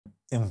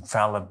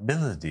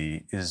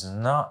infallibility is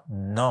not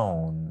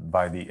known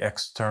by the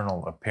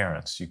external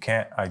appearance. You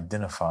can't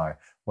identify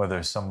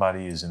whether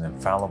somebody is an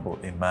infallible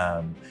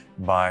Imam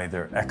by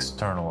their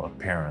external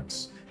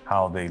appearance,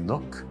 how they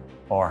look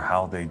or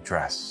how they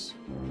dress.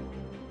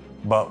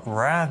 But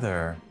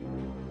rather,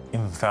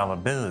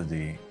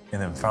 infallibility,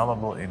 an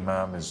infallible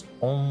Imam is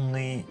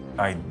only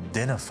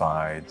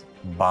identified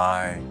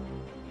by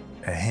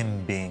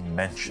him being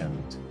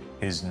mentioned,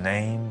 his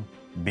name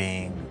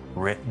being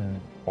written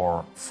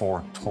or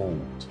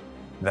foretold.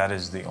 That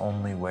is the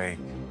only way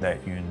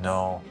that you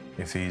know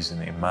if he's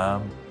an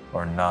Imam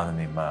or not an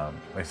Imam,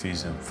 if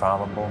he's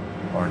infallible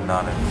or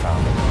not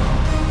infallible.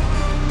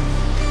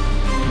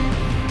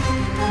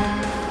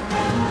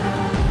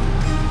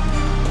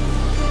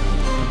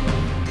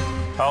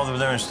 أعوذ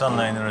بالله من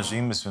الشيطان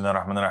الرجيم بسم الله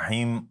الرحمن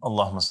الرحيم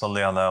اللهم صل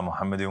على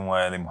محمد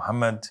وآل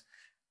محمد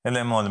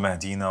الإمام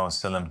المهدينا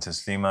وسلم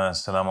تسليما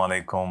السلام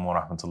عليكم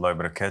ورحمة الله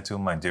وبركاته.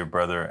 My dear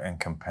brother and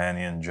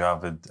companion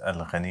Javed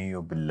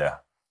Al-Ghani Billah.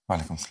 Wa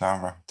alaikum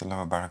salam wa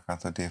rahmatullahi wa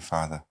barakatuh, dear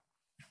father.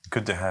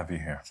 Good to have you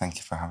here. Thank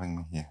you for having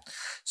me here.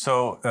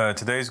 So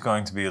today is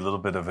going to be a little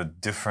bit of a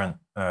different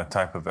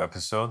type of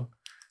episode.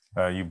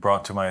 You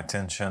brought to my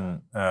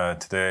attention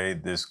today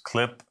this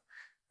clip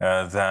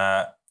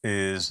that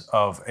is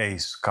of a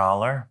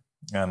scholar,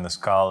 and the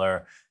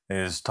scholar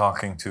is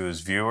talking to his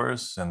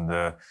viewers,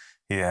 and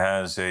he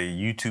has a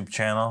YouTube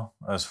channel,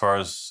 as far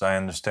as I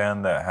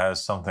understand, that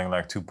has something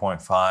like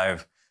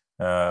 2.5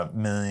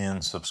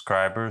 million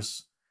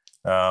subscribers.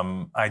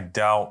 I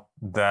doubt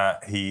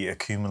that he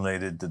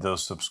accumulated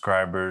those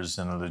subscribers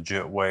in a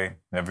legit way.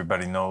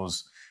 Everybody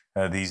knows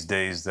these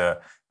days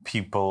that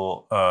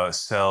people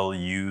sell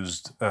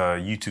used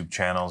YouTube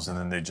channels and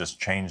then they just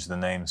change the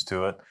names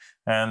to it.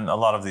 And a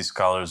lot of these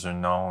scholars are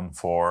known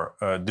for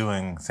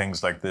doing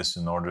things like this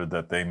in order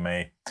that they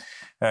may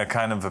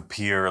kind of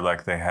appear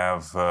like they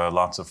have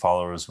lots of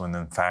followers when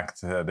in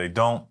fact they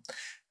don't.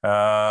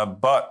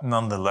 But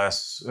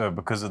nonetheless,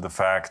 because of the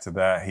fact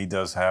that he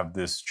does have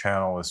this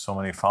channel with so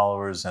many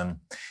followers and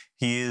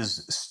he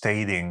is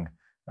stating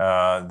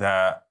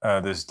that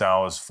this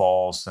Tao is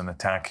false and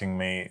attacking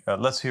me,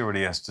 let's hear what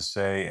he has to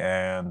say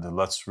and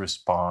let's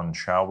respond,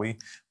 shall we?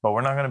 But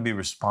we're not going to be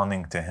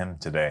responding to him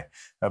today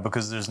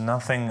because there's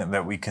nothing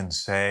that we can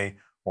say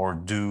or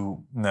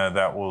do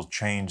that will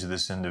change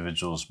this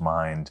individual's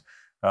mind.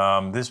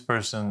 This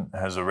person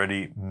has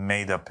already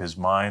made up his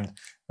mind,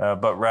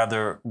 but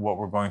rather what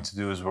we're going to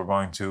do is we're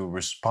going to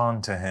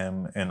respond to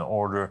him in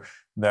order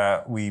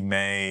that we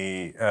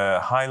may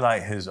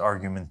highlight his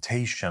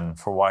argumentation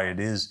for why it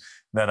is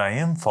that I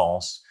am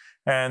false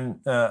and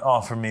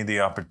offer me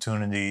the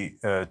opportunity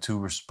to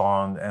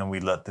respond, and we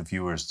let the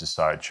viewers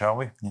decide, shall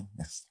we?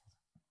 Yes.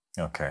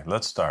 Okay,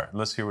 let's start.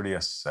 Let's hear what he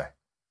has to say.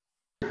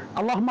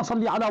 اللهم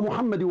صل على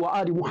محمد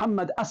وآل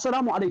محمد.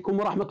 السلام عليكم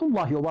ورحمة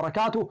الله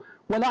وبركاته،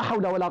 ولا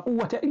حول ولا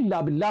قوة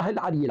إلا بالله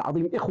العلي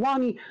العظيم.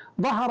 إخواني،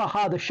 ظهر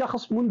هذا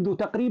الشخص منذ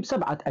تقريب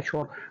 7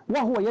 أشهر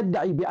وهو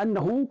يدعي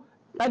بأنه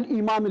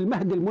الإمام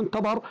المهدي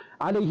المنتظر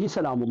عليه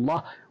سلام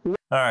الله.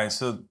 All right,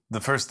 so the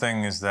first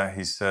thing is that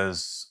he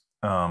says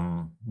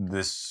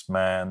this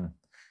man,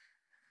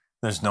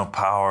 there's no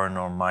power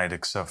nor might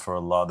except for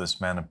Allah.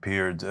 This man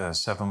appeared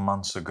 7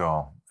 months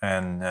ago,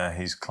 and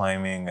he's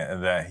claiming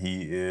that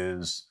he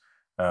is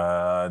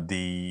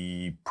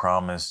the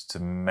promised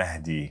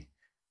Mahdi.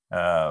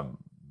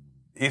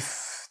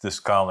 If the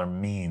scholar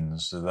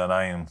means that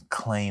I am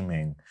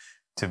claiming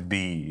to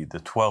be the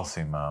 12th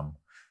Imam,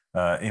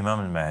 Imam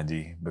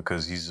al-Mahdi,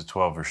 because he's a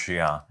 12er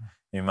Shia,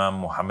 Imam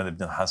Muhammad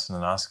ibn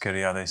Hassan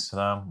al-Askari alayhi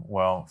salam,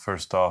 well,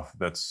 first off,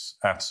 that's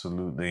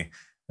absolutely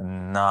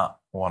not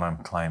what I'm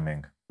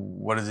claiming.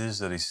 What it is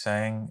that he's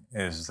saying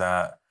is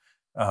that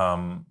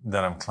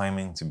that I'm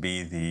claiming to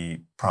be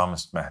the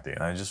promised Mahdi.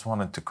 And I just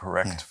wanted to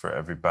correct for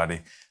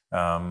everybody,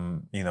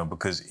 you know,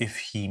 because if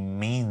he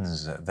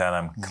means that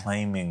I'm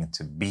claiming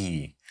to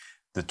be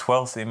the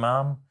 12th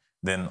Imam,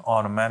 then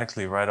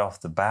automatically right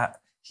off the bat,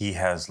 he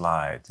has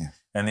lied.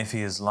 And if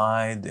he has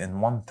lied in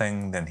one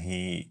thing, then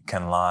he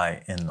can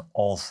lie in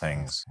all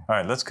things. All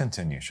right, let's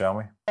continue, shall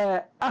we?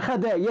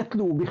 أخذ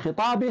يتلو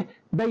بخطابه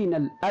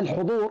بين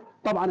الحضور،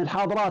 طبعا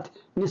الحاضرات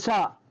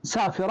نساء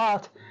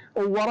سافرات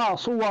ووراء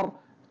صور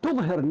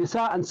تظهر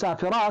نساء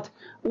سافرات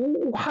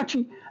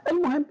وحكي.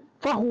 المهم،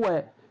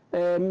 فهو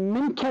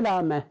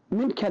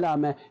من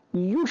كلامه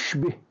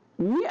يشبه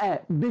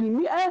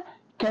 100%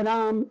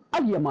 كلام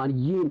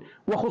اليمانيين،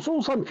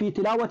 وخصوصا في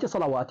تلاوة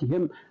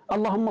صلواتهم.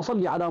 اللهم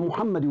صل على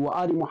محمد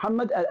وآل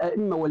محمد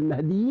الأئمة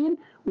والمهديين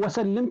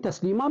وسلم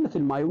تسليما،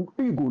 مثل ما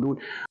يقولون.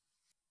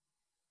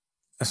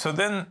 So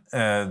then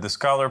the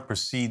scholar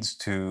proceeds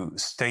to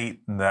state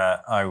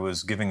that I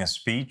was giving a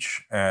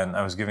speech, and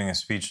I was giving a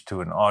speech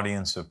to an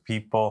audience of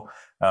people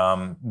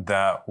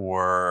that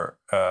were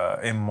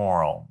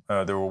immoral.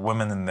 There were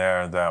women in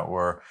there that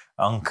were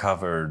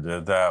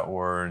uncovered, that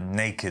were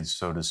naked,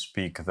 so to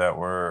speak, that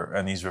were,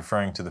 and he's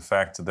referring to the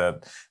fact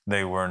that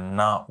they were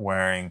not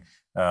wearing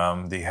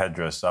the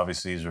headdress.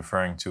 Obviously, he's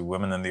referring to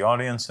women in the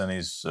audience, and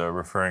he's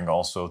referring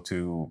also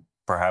to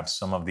perhaps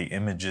some of the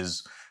images,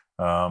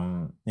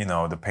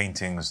 the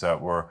paintings that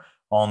were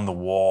on the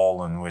wall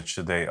in which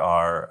they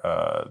are,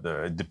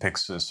 it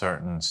depicts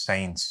certain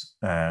saints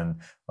and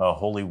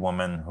holy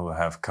women who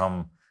have come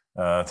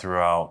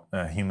throughout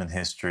human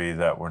history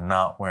that were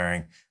not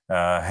wearing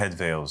head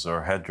veils or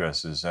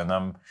headdresses. And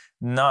I'm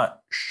not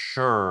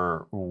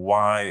sure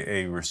why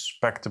a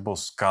respectable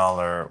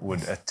scholar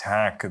would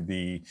attack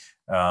the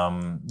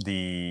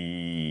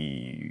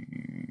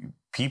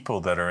people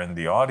that are in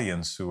the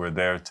audience who are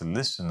there to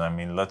listen. I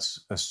mean, let's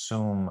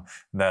assume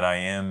that I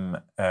am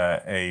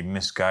a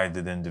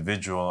misguided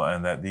individual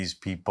and that these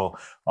people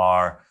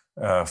are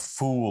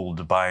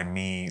fooled by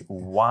me.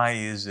 Why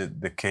is it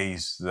the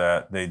case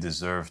that they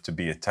deserve to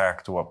be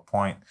attacked? To what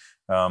point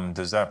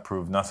does that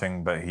prove?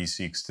 Nothing, but he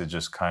seeks to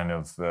just kind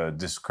of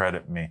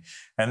discredit me.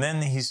 And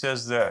then he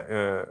says that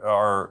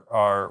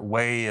our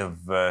way of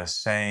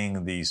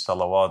saying the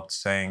salawat,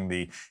 saying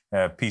the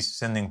peace,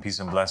 sending peace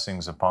and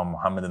blessings upon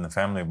Muhammad and the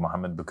family of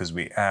Muhammad, because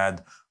we add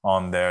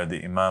on there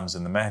the Imams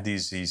and the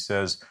Mahdis, he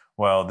says,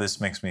 well, this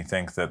makes me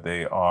think that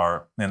they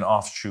are an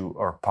offshoot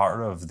or part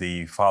of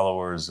the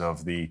followers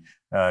of the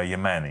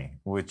Yemeni,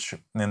 which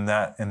in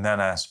that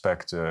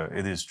aspect,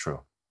 it is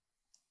true.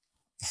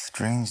 It's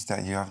strange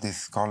that you have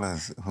these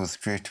scholars who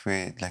straight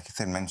away, like you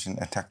said, mention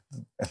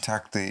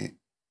attack the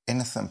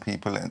innocent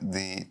people and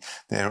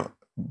their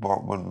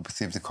what would be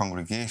perceived the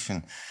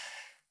congregation.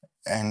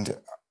 And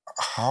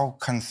how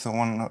can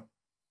someone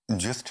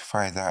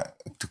justify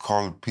that, to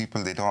call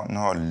people they don't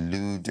know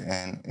lewd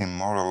and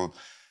immoral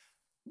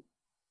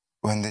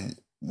when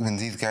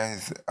these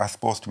guys are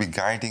supposed to be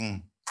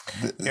guiding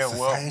the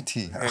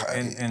society? Well,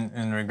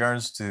 in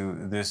regards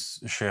to this,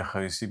 Sheikh,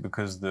 you see,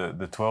 because the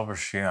 12er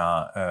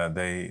Shia,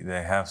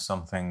 they have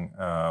something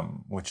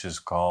which is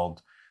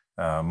called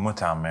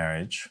muta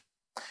marriage.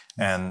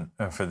 And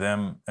for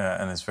them,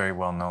 and it's very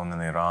well known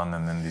in Iran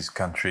and in these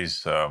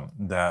countries,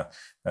 that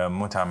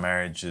muta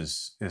marriage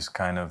is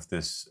kind of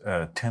this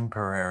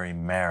temporary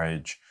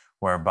marriage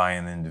whereby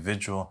an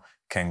individual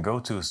can go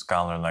to a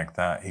scholar like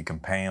that. He can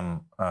pay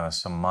him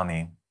some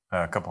money,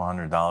 a couple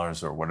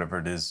 $100 or whatever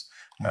it is,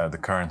 the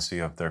currency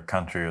of their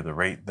country or the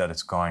rate that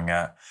it's going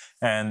at.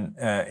 And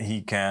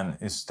he can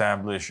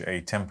establish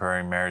a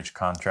temporary marriage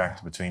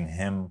contract between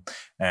him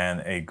and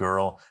a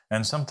girl.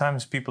 And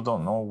sometimes people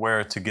don't know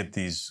where to get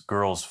these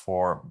girls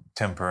for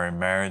temporary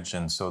marriage.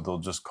 And so they'll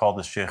just call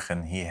the sheikh,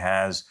 and he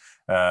has,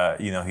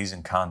 he's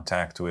in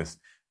contact with,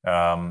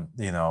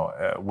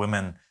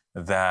 women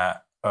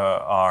that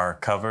are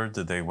covered,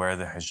 that they wear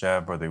the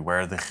hijab or they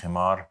wear the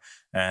khimar,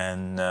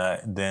 and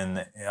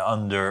then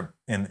under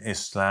an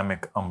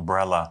Islamic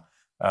umbrella,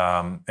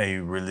 a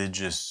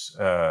religious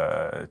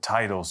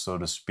title, so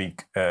to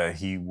speak,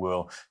 he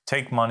will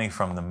take money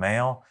from the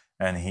male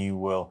and he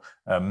will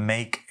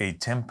make a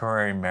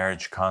temporary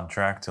marriage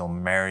contract. He'll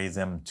marry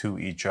them to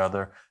each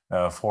other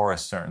for a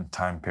certain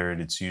time period.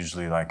 It's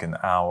usually like an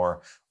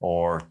hour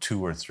or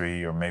 2 or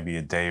 3 or maybe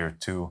a day or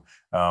 2,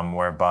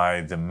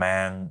 whereby the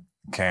man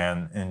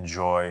can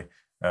enjoy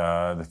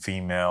the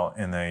female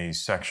in a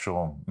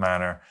sexual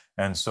manner.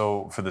 And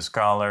so for the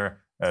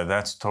scholar,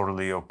 that's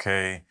totally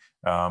okay.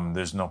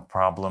 There's no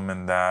problem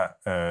in that.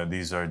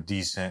 These are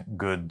decent,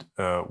 good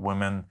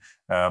women,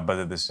 but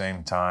at the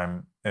same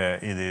time,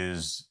 it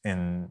is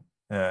an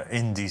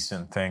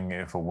indecent thing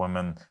if a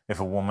woman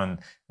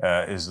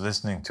is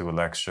listening to a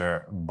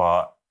lecture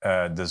but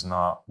does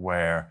not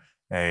wear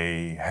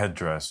a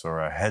headdress or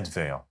a head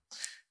veil.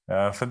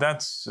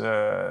 That's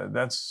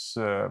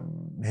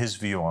his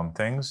view on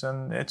things,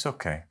 and it's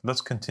okay.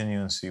 Let's continue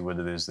and see what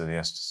it is that he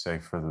has to say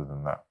further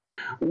than that.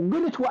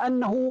 قلت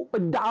وأنه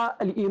ادعى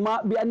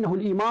الإمام بأنه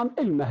الإمام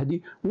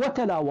المهدي،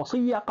 وتلا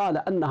وصية قال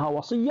أنها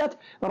وصية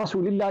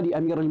رسول الله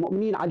لأمير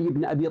المؤمنين علي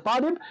بن أبي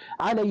طالب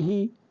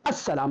عليه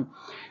السلام،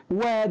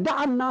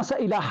 ودعا الناس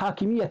إلى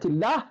حاكمية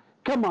الله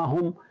كما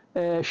هم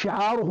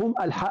شعارهم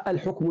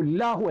الحكم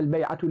لله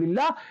والبيعة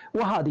لله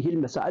وهذه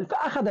المسائل.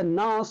 فأخذ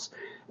الناس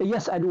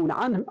يسألون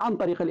عنه عن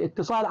طريق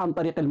الاتصال، عن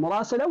طريق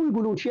المراسلة،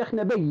 ويقولون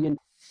شيخنا بين.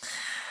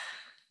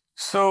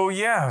 So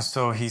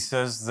he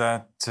says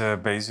that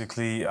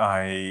basically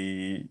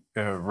I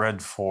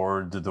read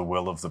forward the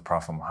will of the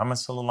Prophet Muhammad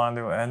sallallahu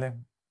alaihi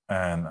wasallam,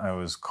 and I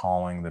was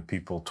calling the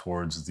people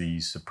towards the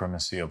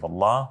supremacy of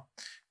Allah.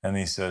 And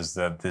he says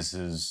that this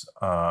is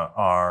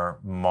our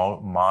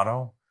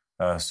motto,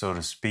 so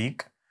to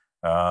speak,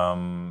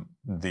 the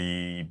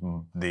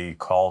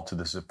call to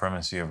the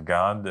supremacy of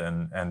God,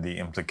 and the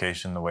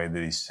implication, the way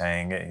that he's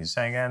saying it,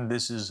 and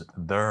this is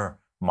their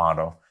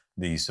motto,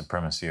 the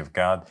supremacy of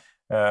God.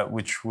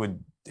 Which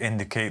would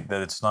indicate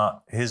that it's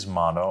not his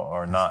motto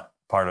or not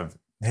part of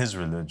his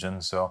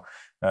religion. So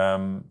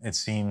it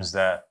seems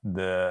that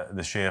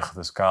the sheikh,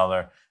 the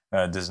scholar,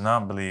 does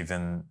not believe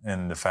in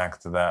the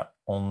fact that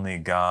only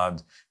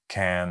God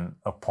can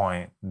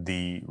appoint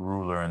the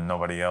ruler and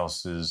nobody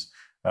else is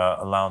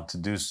allowed to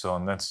do so.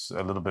 And that's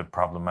a little bit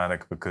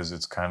problematic because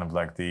it's kind of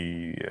like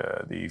the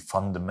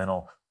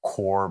fundamental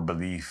core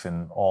belief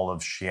in all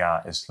of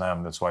Shia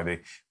Islam. That's why they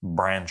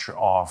branch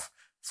off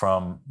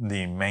from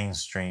the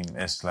mainstream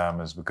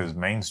Islam is because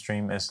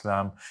mainstream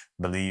Islam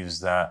believes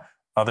that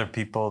other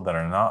people that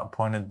are not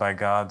appointed by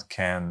God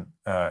can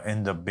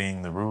end up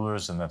being the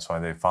rulers, and that's why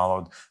they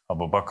followed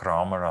Abu Bakr,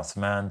 Umar,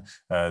 Uthman,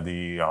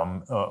 the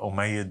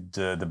Umayyad,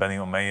 the Bani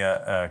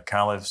Umayyah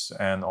caliphs,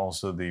 and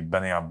also the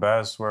Bani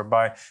Abbas,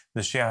 whereby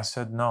the Shia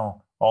said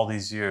no. All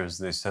these years,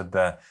 they said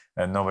that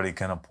nobody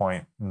can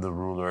appoint the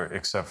ruler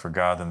except for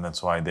God, and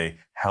that's why they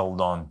held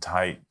on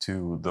tight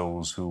to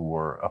those who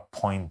were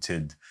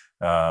appointed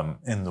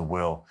in the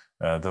will.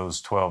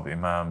 Those 12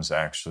 Imams,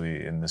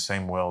 actually, in the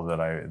same will that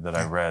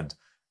I read,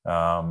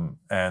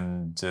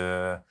 and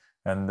the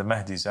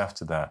Mahdi's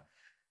after that.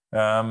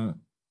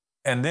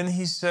 And then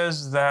he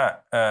says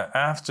that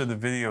after the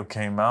video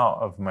came out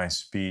of my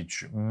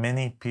speech,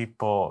 many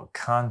people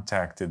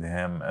contacted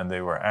him and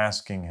they were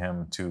asking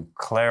him to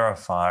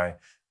clarify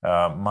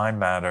my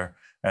matter.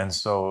 And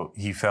so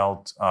he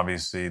felt,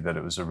 obviously, that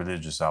it was a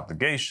religious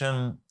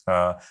obligation.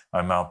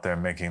 I'm out there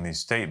making these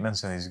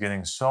statements, and he's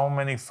getting so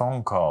many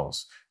phone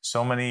calls,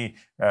 so many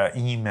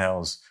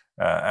emails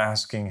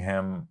asking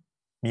him,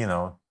 you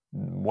know,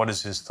 what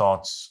is his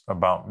thoughts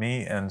about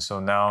me? And so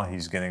now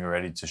he's getting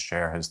ready to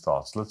share his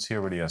thoughts. Let's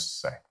hear what he has to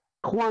say.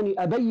 إخواني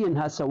أبين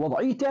هسه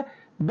وضعيته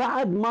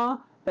بعد ما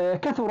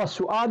كثر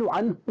السؤال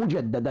عنه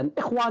مجددا.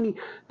 إخواني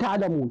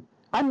تعلمون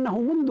أنه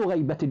منذ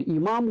غيبة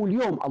الإمام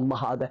واليوم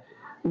الله هذا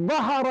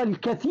ظهر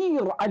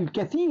الكثير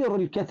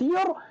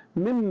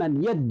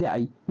ممن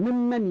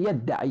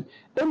يدعي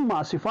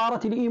إما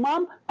سفارة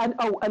الإمام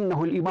أو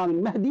أنه الإمام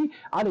المهدي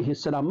عليه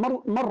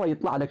السلام. مرة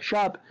يطلع لك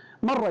شاب،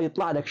 مرة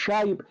يطلع لك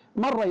شايب،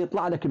 مرة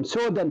يطلع لك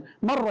مسودن،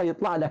 مرة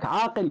يطلع لك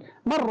عاقل،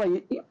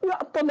 مرة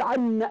يطلع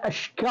عنا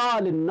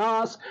أشكال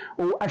الناس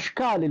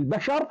وأشكال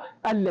البشر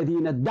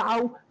الذين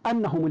ادعوا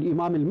أنهم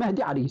الإمام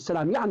المهدي عليه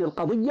السلام. يعني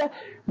القضية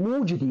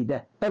مو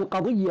جديدة،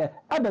 القضية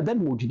أبدا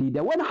مو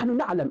جديدة. ونحن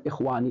نعلم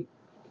إخواني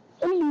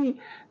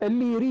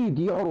اللي يريد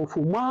يعرف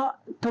وما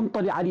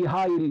تنطلي عليه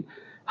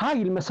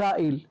هاي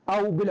المسائل،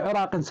 أو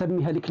بالعراق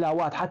نسميها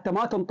الكلاوات، حتى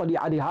ما تنطلي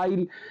عليه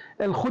هاي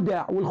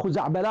الخدع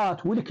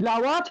والخزعبلات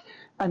والكلاوات،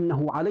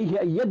 أنه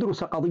عليه أن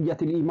يدرس قضية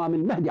الإمام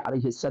المهدي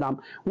عليه السلام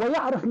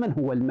ويعرف من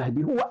هو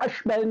المهدي. هو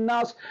أشبه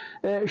الناس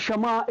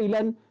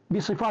شمائلا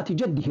بصفات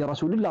جده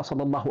رسول الله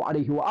صلى الله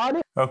عليه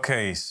وآله.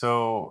 Okay,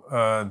 so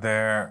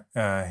there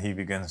he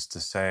begins to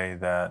say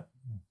that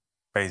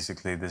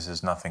basically this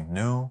is nothing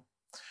new.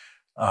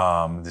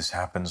 This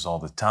happens all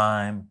the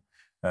time.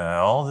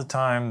 All the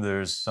time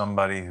there's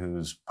somebody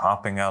who's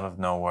popping out of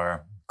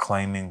nowhere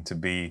claiming to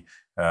be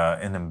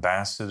an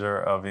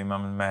ambassador of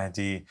Imam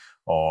al-Mahdi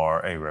or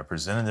a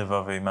representative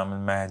of Imam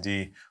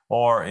al-Mahdi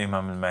or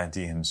Imam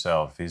al-Mahdi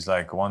himself. He's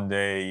like, one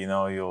day, you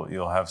know,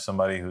 you'll have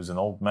somebody who's an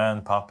old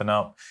man popping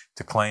up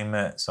to claim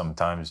it.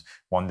 Sometimes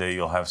one day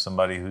you'll have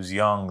somebody who's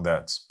young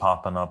that's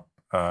popping up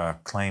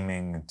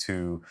claiming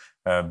to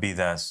be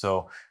that.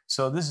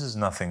 So this is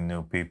nothing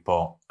new,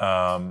 people.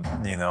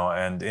 You know,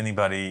 and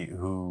anybody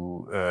who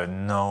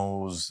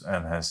knows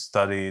and has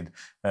studied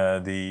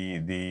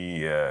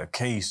the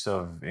case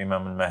of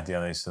Imam al-Mahdi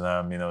alayhi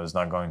salam, you know, is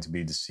not going to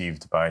be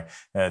deceived by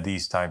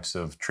these types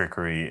of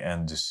trickery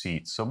and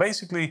deceit. So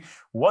basically,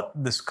 what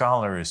the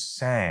scholar is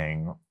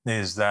saying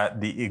is that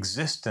the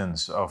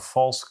existence of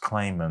false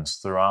claimants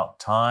throughout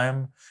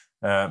time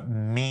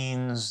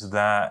means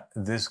that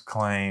this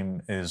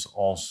claim is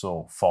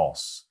also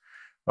false.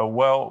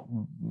 Well,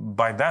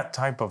 by that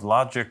type of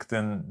logic,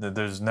 then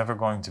there's never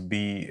going to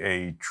be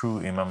a true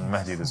Imam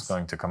al-Mahdi that's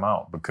going to come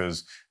out,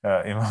 because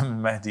Imam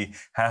al-Mahdi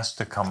has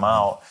to come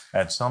out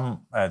at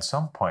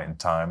some point in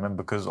time, and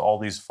because all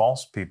these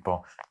false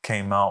people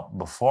came out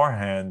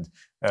beforehand,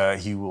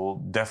 he will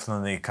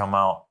definitely come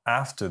out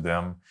after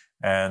them.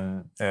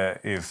 And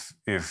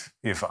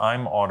if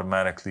I'm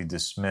automatically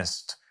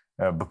dismissed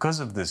because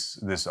of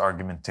this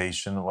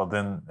argumentation, well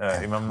then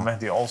Imam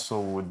al-Mahdi also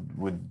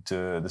would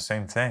the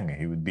same thing.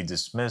 He would be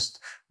dismissed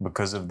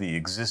because of the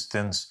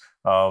existence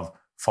of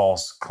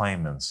false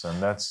claimants,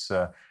 and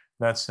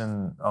that's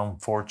an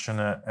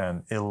unfortunate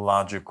and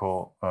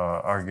illogical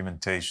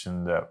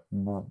argumentation that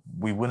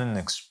we wouldn't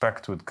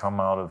expect would come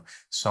out of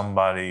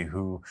somebody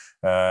who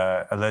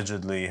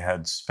allegedly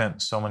had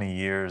spent so many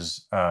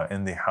years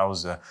in the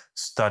Hawza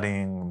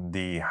studying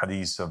the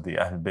hadith of the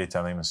Ahl Bayt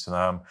alayhim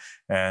salam,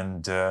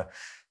 and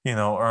you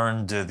know,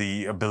 earned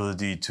the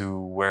ability to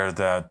wear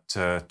that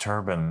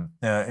turban.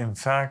 In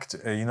fact,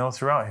 you know,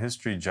 throughout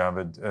history,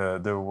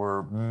 Javed, there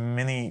were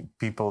many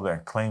people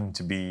that claimed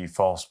to be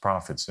false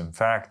prophets. In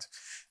fact,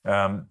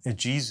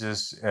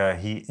 Jesus,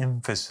 he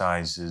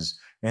emphasizes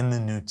in the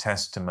New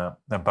Testament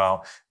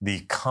about the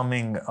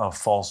coming of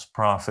false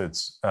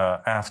prophets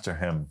after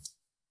him.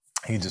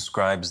 He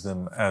describes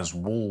them as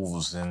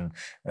wolves in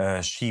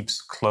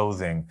sheep's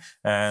clothing.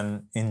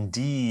 And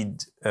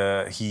indeed,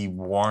 he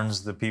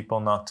warns the people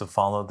not to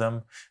follow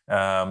them.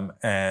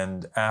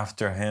 And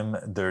after him,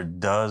 there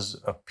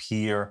does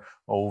appear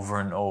over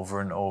and over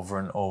and over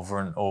and over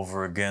and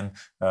over again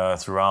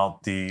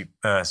throughout the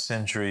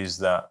centuries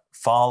that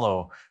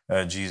follow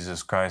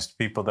Jesus Christ,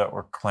 people that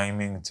were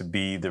claiming to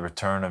be the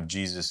return of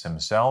Jesus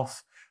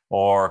himself,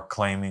 or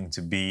claiming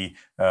to be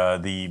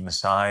the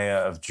Messiah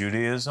of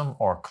Judaism,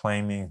 or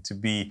claiming to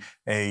be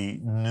a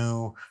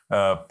new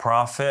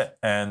prophet.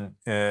 And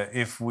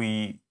if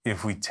we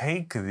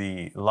take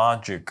the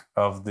logic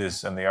of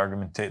this and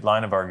the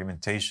line of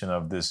argumentation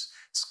of this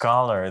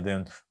scholar,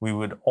 then we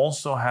would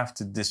also have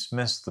to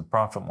dismiss the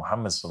Prophet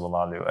Muhammad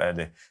sallallahu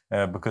alaihi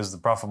wasallam, because the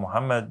Prophet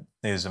Muhammad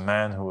is a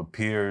man who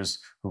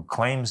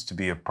claims to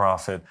be a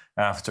prophet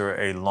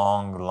after a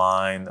long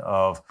line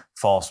of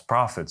false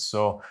prophets.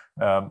 So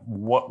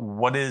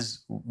what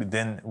is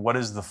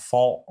the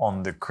fault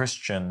on the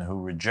Christian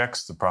who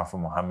rejects the Prophet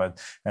Muhammad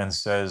and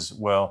says,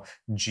 well,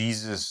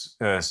 Jesus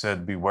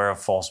said, beware of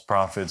false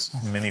prophets.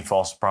 Many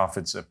false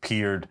prophets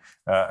appeared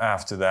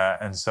after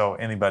that. And so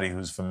anybody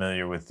who's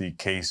familiar with the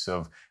case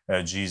of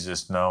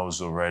Jesus knows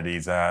already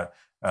that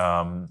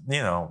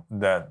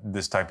that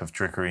this type of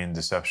trickery and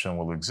deception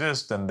will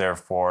exist, and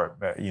therefore,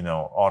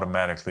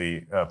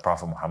 automatically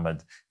Prophet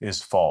Muhammad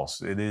is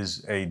false. It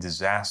is a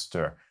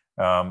disaster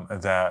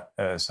that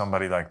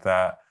somebody like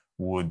that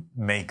would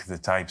make the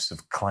types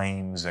of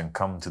claims and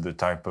come to the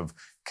type of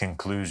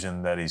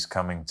conclusion that he's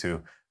coming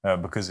to,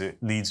 because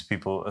it leads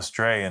people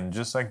astray. And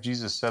just like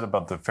Jesus said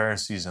about the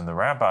Pharisees and the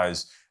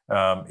rabbis,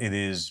 it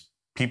is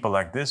people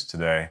like this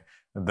today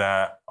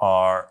that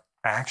are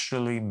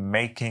actually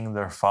making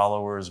their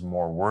followers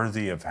more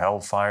worthy of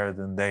hellfire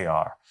than they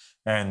are,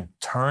 and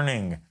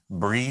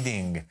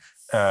breeding,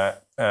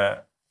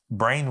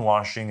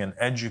 brainwashing and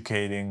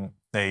educating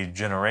a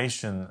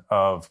generation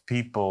of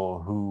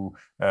people who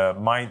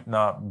might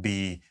not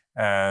be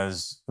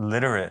as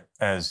literate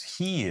as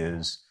he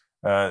is.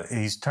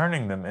 He's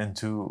turning them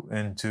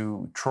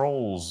into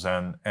trolls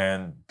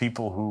and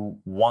people who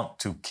want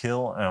to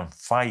kill and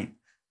fight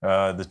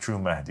the true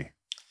Mahdi.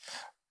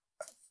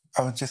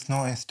 I was just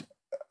noticed,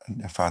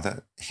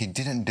 Father, he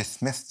didn't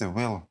dismiss the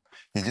will.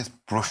 He just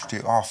brushed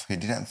it off. He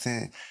didn't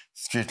say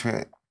straight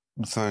away.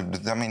 So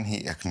does that mean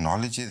he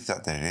acknowledges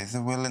that there is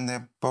a will in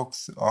their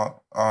books,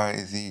 or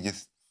is he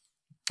just...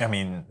 I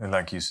mean,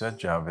 like you said,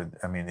 Javed,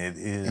 I mean, it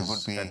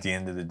would be, at the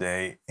end of the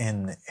day,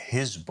 in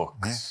his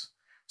books. Yes.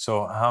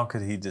 So how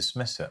could he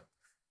dismiss it?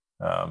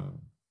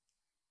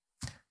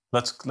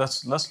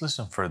 Let's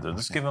listen further.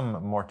 Let's give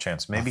him more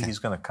chance. Maybe he's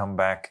going to come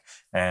back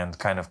and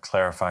kind of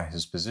clarify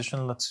his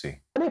position. Let's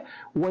see.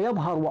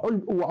 ويظهر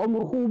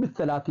وعمره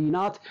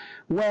بالثلاثينات،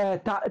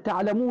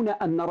 وتعلمون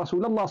أن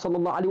رسول الله صلى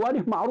الله عليه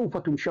وآله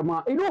معروفة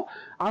شمائله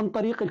عن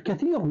طريق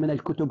الكثير من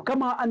الكتب،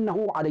 كما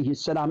أنه عليه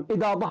السلام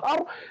إذا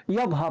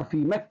يظهر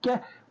في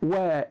مكة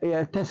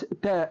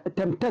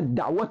وتمتد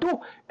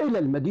دعوته إلى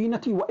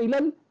المدينة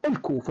وإلى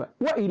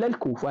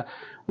الكوفة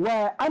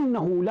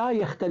وأنه لا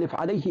يختلف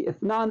عليه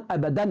اثنان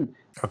أبدا.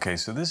 Okay,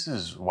 so this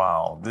is,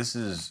 wow, this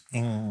is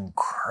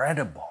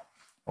incredible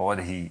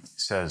what he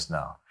says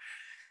now.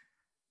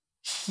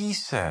 He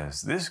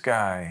says, this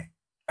guy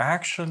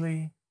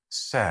actually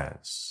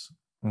says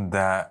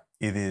that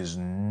it is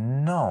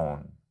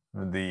known,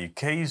 the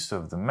case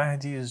of the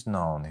Mahdi is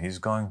known. He's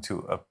going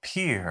to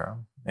appear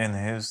in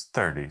his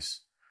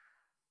 30s.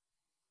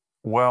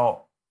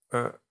 Well,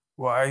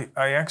 I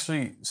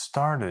actually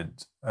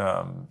started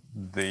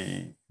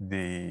the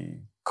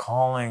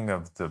calling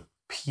of the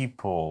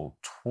people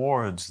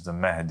towards the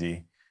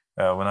Mahdi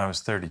when I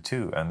was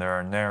 32, and there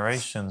are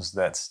narrations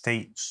that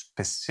state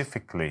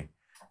specifically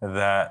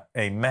that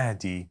a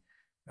Mahdi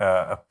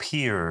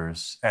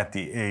appears at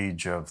the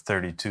age of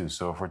 32.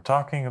 So if we're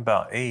talking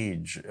about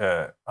age,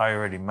 I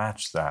already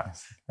matched that.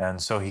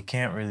 And so he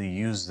can't really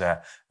use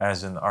that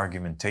as an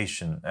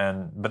argumentation.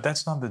 But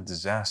that's not the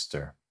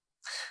disaster.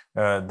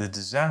 The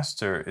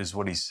disaster is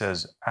what he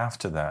says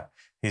after that.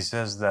 He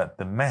says that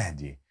the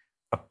Mahdi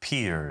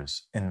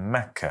appears in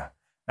Mecca,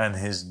 and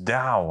his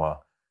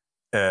da'wah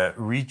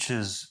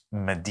reaches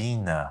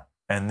Medina,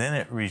 and then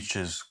it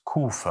reaches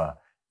Kufa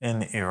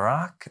in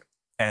Iraq,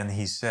 and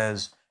he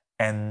says,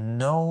 and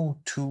no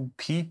two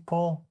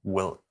people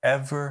will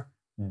ever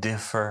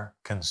differ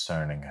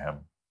concerning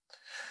him.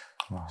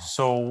 Wow.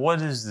 So what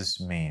does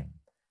this mean?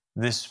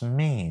 This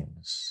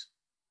means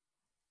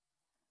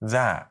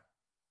that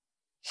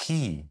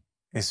he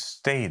is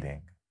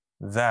stating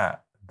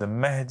that the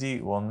Mahdi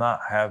will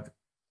not have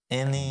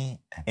any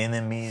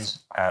enemies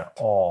at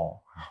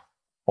all,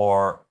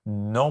 or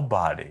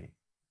nobody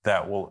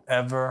that will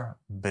ever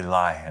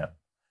belie him.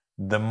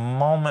 The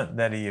moment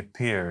that he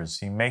appears,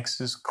 he makes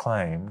his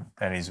claim,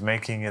 and he's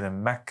making it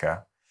in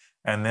Mecca,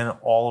 and then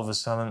all of a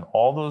sudden,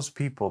 all those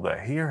people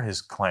that hear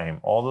his claim,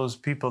 all those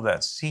people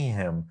that see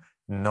him,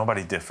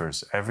 nobody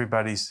differs.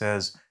 Everybody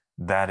says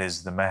that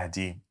is the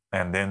Mahdi,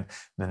 and then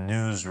the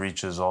news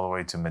reaches all the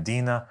way to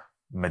Medina.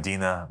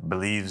 Medina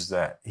believes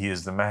that he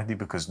is the Mahdi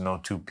because no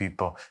two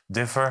people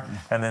differ.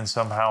 And then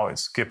somehow it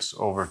skips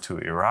over to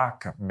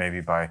Iraq, maybe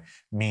by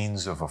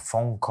means of a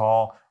phone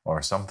call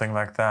or something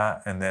like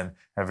that. And then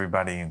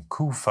everybody in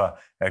Kufa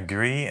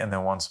agree. And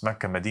then once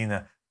Mecca,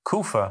 Medina,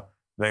 Kufa,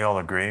 they all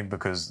agree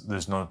because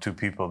there's no two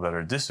people that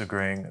are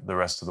disagreeing. The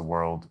rest of the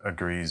world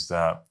agrees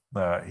that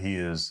he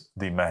is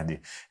the Mahdi.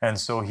 And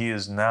so he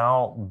is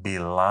now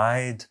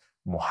belied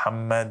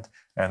Muhammad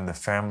and the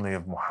family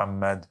of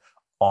Muhammad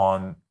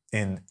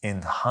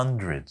in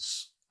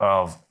hundreds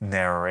of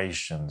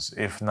narrations,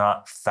 if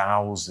not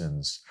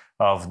thousands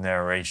of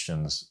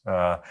narrations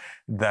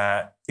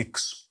that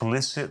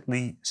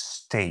explicitly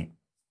state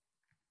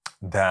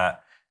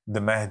that the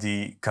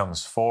Mahdi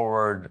comes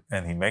forward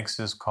and he makes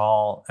his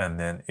call, and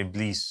then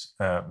Iblis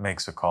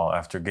makes a call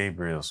after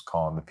Gabriel's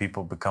call, and the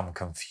people become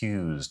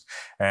confused.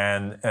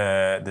 And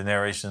the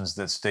narrations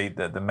that state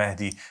that the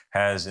Mahdi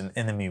has an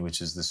enemy,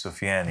 which is the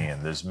Sufyani,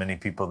 and there's many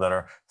people that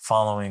are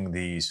following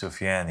the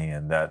Sufyani,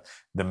 and that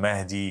the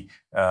Mahdi,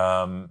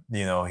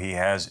 he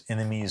has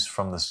enemies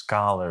from the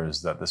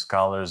scholars, that the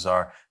scholars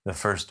are the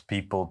first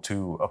people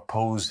to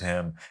oppose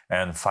him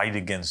and fight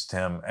against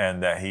him,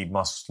 and that he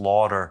must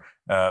slaughter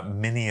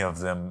many of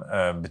them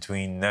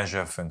between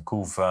Najaf and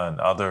Kufa and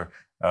other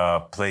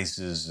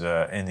places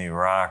in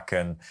Iraq,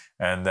 and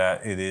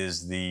that it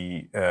is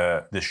the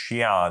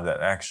Shia that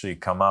actually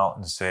come out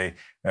and say,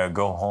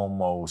 "Go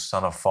home, O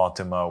son of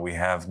Fatima, we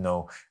have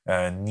no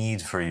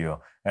need for you."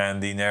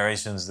 And the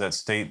narrations that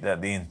state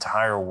that the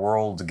entire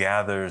world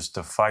gathers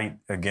to fight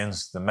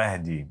against the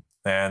Mahdi.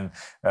 And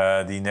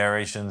the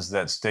narrations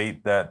that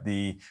state that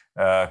the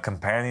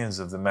companions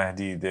of the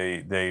Mahdi,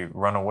 they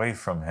run away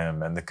from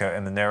him, and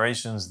the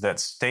narrations that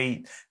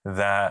state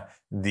that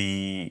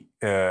the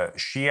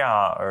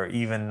Shia are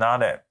even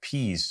not at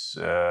peace,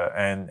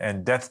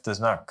 and death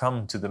does not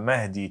come to the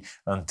Mahdi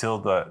until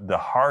the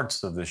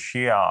hearts of the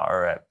Shia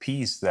are at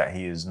peace, that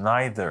he is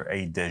neither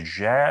a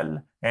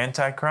Dajjal,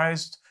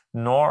 Antichrist,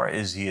 nor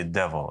is he a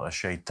devil, a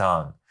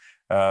shaitan.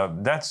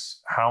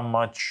 That's how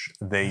much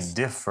they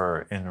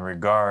differ in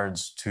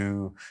regards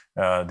to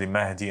the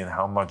Mahdi, and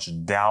how much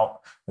doubt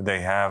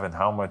they have, and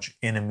how much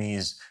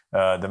enemies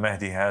the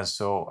Mahdi has.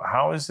 So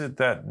how is it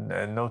that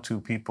no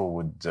two people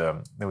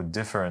would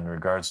differ in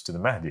regards to the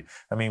Mahdi?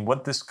 I mean,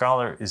 what this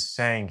scholar is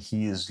saying,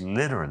 he is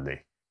literally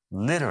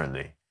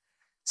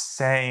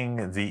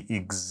saying the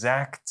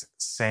exact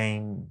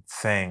same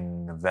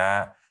thing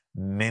that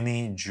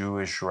many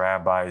Jewish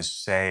rabbis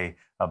say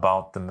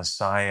about the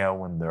Messiah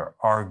when they're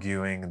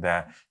arguing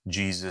that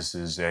Jesus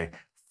is a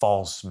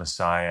false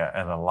Messiah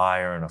and a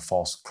liar and a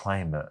false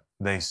claimant.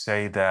 They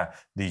say that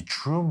the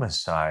true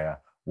Messiah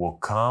will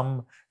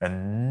come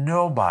and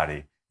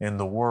nobody in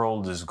the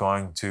world is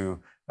going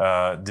to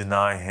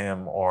deny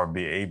him or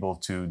be able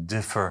to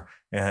differ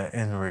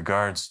in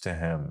regards to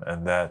him,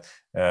 and that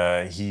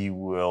he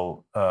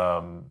will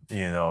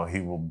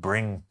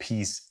bring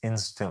peace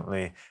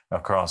instantly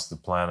across the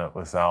planet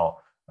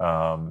without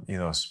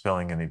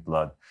spilling any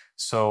blood.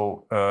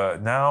 So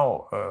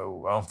now,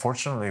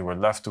 unfortunately, we're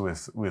left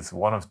with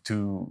one of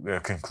two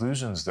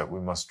conclusions that we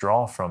must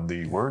draw from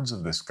the words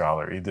of the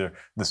scholar. Either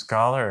the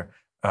scholar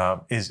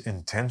is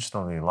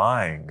intentionally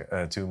lying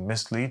to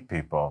mislead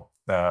people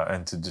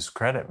and to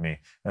discredit me,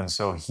 and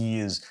so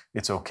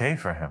it's okay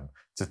for him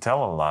to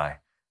tell a lie,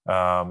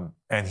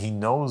 and he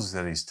knows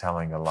that he's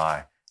telling a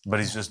lie, but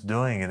he's just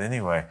doing it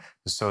anyway,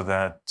 so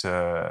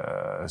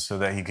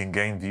that he can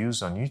gain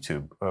views on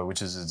YouTube,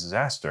 which is a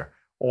disaster.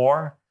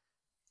 Or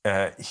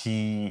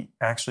he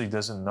actually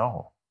doesn't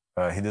know.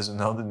 He doesn't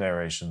know the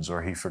narrations,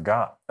 or he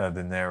forgot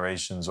the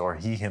narrations, or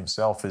he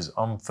himself is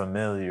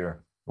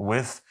unfamiliar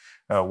with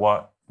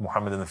what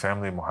Muhammad and the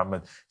family of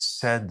Muhammad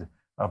said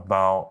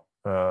about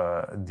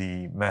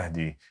the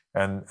Mahdi,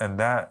 and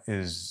that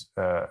is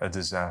a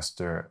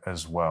disaster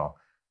as well.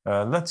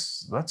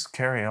 Let's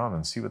carry on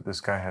and see what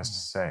this guy has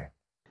to say.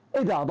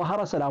 إذا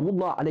ظهر سلام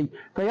الله عليه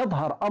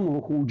فيظهر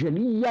أمره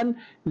جليا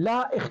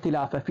لا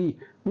اختلاف فيه،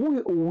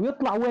 مو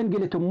ويطلع وين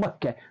قلت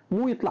مكة،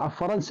 مو يطلع في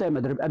فرنسا،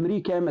 مدري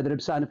بأمريكا، مدري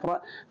بسان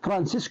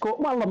فرانسيسكو،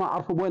 والله ما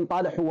أعرف وين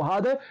طالع هو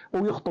هذا،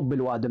 ويخطب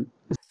بالوادم.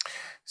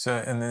 So,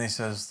 and then he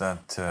says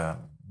that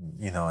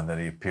and that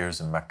he appears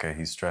in Mecca.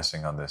 He's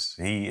stressing on this.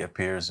 He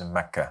appears in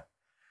Mecca.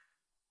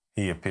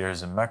 He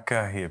appears in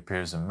Mecca. He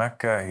appears in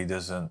Mecca. He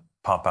doesn't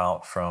pop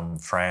out from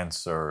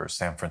France or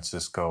San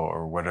Francisco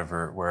or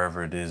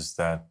wherever it is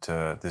that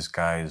this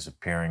guy is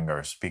appearing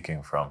or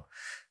speaking from.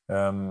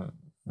 I'm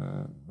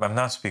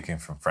not speaking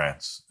from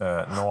France,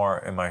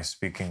 nor am I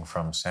speaking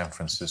from San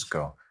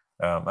Francisco.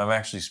 I'm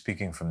actually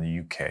speaking from the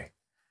UK.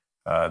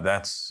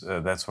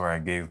 That's where I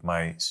gave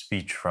my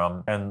speech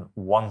from. And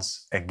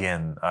once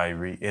again, I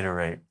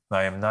reiterate,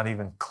 I am not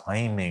even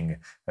claiming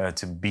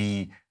to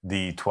be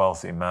the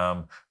 12th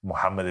Imam,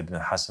 Muhammad ibn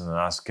Hassan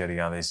al-Askari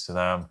alayhi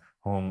salam,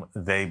 whom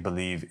they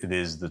believe it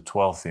is the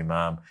 12th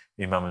Imam,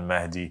 Imam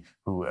al-Mahdi,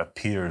 who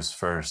appears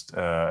first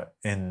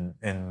in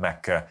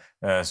Mecca.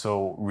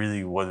 So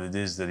really what it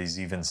is that he's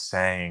even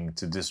saying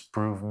to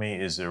disprove me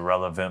is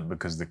irrelevant,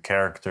 because the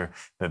character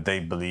that they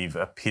believe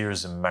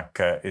appears in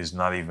Mecca is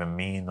not even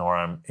me, nor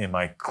am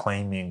I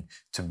claiming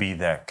to be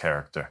that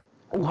character.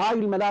 وهاي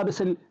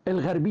الملابس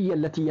الغربية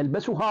التي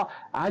يلبسها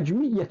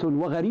عجمية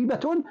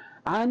وغريبة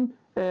عن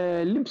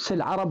لبس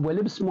العرب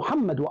ولبس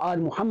محمد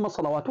وآل محمد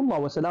صلوات الله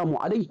وسلامه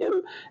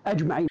عليهم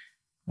أجمعين.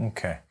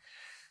 Okay.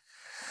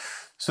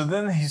 So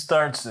then he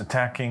starts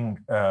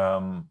attacking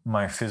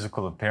my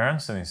physical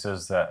appearance, and he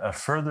says that a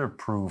further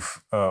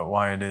proof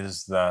why it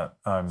is that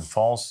I'm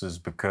false is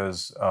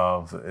because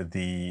of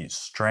the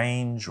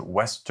strange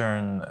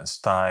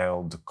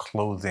Western-styled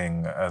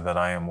clothing that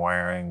I am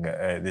wearing.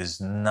 It is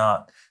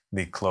not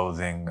the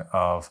clothing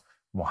of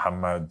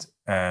Muhammad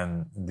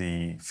and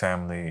the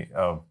family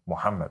of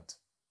Muhammad,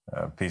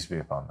 peace be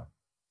upon them.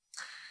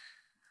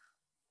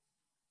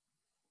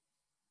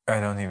 I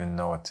don't even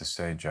know what to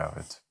say,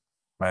 Javed.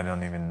 I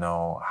don't even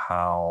know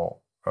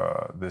how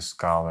this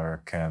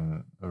scholar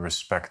can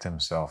respect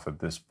himself at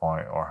this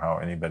point, or how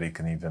anybody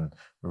can even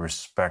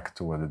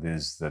respect what it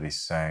is that he's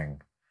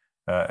saying.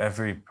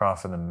 Every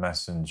prophet and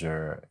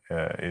messenger,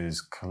 it is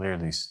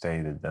clearly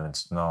stated and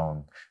it's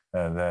known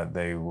that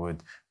they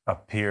would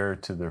appear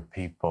to their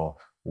people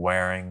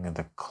wearing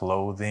the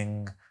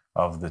clothing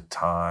of the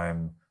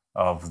time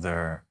of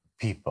their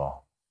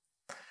people.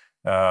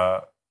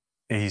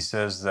 He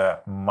says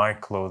that my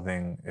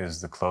clothing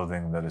is the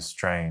clothing that is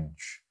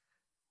strange,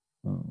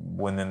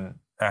 when in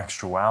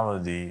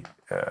actuality,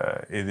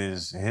 it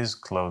is his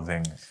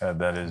clothing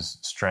that is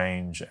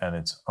strange, and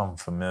it's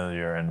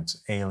unfamiliar and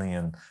it's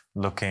alien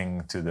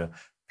looking to the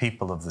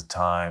people of the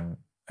time,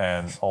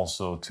 and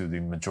also to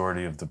the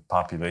majority of the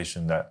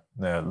population that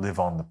live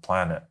on the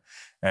planet.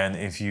 And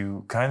if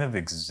you kind of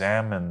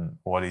examine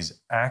what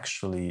he's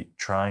actually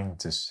trying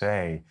to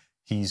say,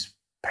 he's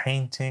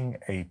painting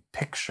a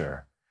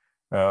picture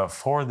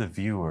for the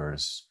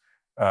viewers,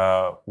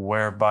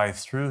 whereby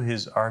through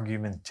his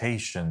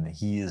argumentation,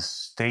 he is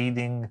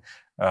stating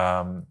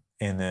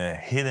in a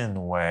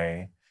hidden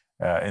way,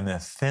 in a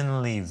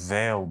thinly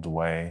veiled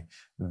way,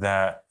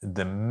 that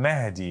the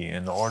Mahdi,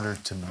 in order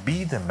to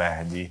be the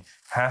Mahdi,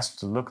 has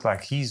to look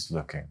like he's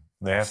looking.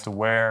 They have to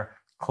wear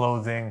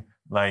clothing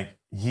like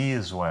he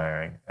is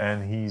wearing.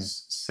 And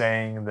he's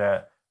saying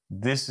that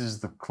this is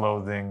the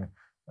clothing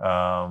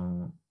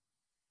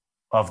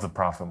of the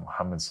Prophet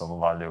Muhammad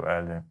sallallahu alaihi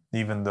wasallam,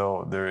 even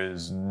though there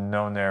is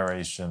no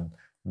narration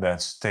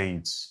that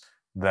states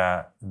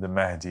that the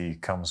Mahdi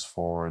comes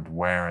forward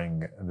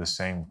wearing the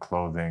same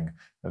clothing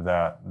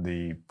that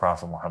the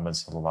Prophet Muhammad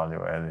sallallahu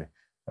alaihi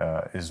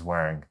wasallam is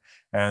wearing.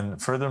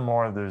 And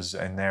furthermore, there's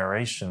a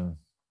narration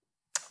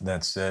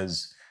that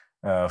says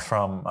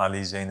from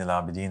Ali Zain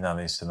al-Abidin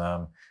alayhi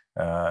salam,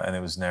 and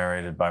it was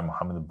narrated by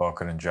Muhammad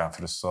Bakr and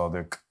Ja'far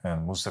al-Sadiq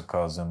and Musa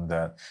Kazim,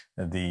 that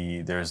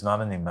there is not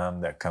an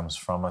Imam that comes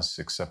from us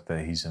except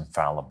that he's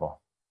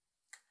infallible.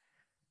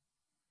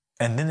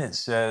 And then it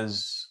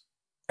says,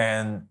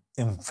 and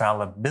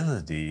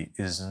infallibility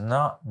is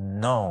not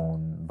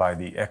known by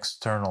the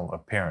external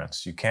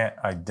appearance. You can't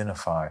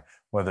identify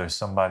whether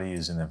somebody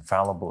is an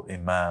infallible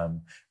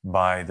Imam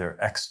by their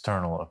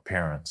external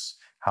appearance,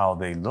 how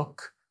they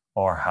look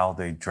or how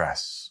they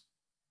dress.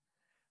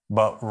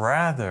 But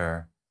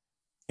rather,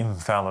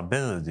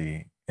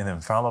 infallibility, an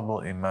infallible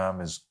Imam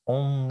is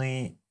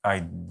only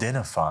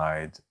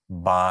identified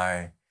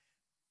by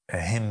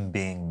him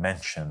being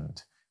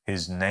mentioned,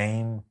 his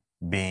name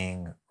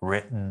being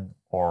written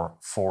or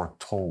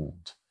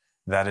foretold.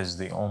 That is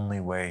the only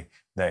way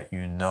that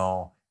you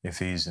know if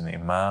he's an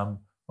Imam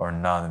or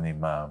not an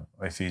Imam,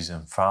 if he's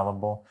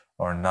infallible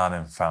or not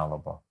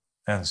infallible.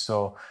 And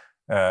so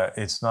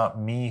it's not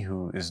me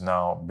who is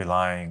now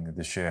belying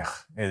the Sheikh.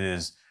 It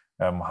is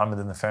Muhammad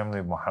and the family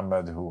of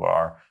Muhammad who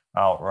are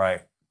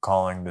outright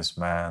calling this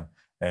man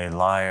a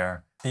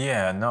liar.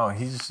 Yeah, no,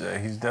 he's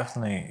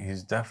definitely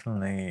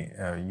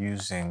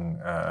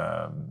using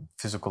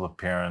physical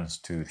appearance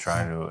to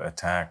try to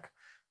attack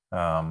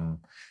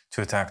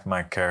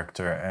my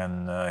character,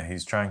 and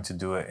he's trying to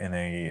do it in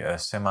a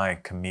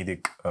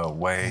semi-comedic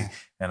way,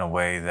 in a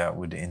way that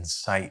would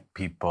incite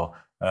people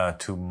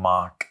to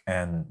mock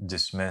and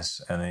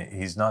dismiss. And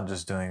he's not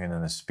just doing it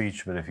in a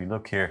speech, but if you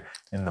look here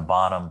in the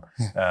bottom,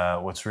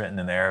 what's written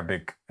in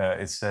Arabic,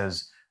 it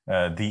says,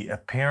 the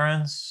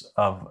appearance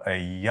of a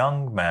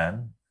young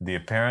man, the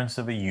appearance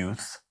of a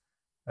youth,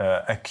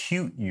 a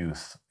cute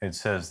youth, it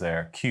says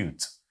there,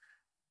 cute.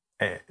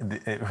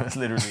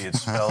 Literally, it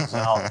spells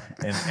out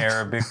in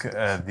Arabic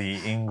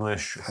the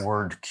English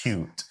word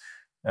cute.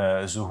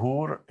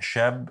 ظهور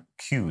شاب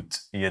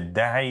cute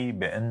يدعي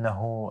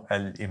بأنه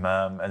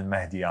الإمام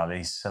المهدي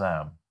عليه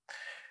السلام.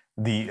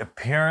 The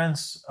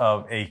appearance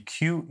of a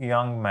cute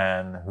young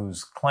man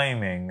who's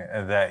claiming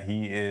that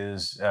he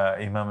is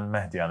Imam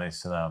al-Mahdi alayhi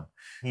salam.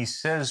 He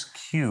says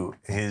cute.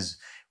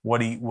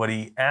 What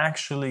he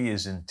actually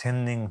is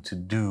intending to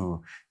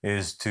do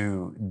is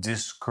to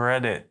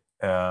discredit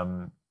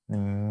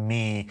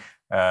me.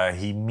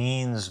 He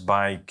means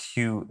by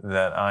cute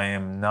that I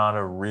am not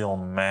a real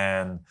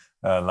man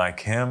like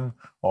him,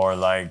 or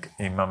like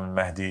Imam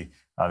al-Mahdi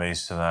alayhi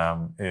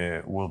salam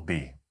will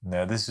be.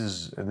 Now, this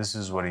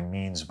is what he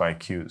means by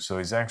cute. So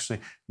he's actually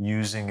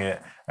using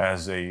it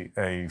as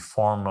a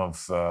form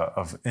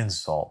of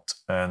insult.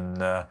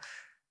 And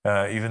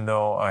even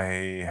though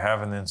I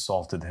haven't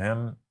insulted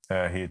him,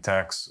 he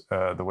attacks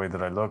the way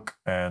that I look,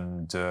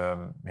 and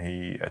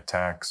he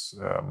attacks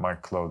my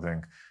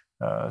clothing.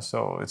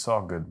 So it's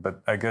all good.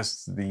 But I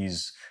guess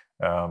these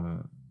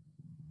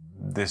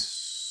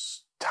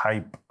this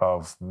type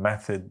of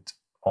method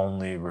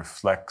only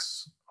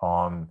reflects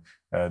on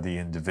the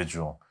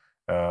individual.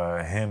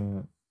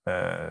 Him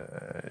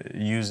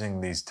using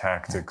these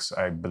tactics,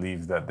 I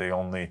believe that they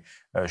only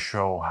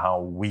show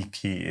how weak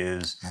he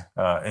is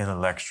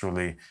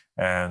intellectually,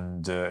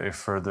 and it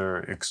further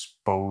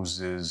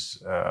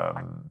exposes,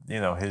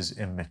 his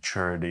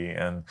immaturity,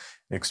 and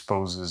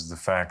exposes the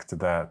fact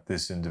that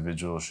this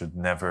individual should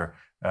never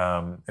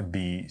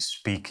be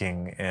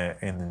speaking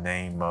in the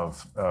name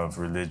of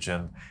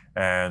religion,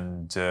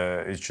 and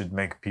it should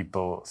make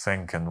people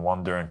think and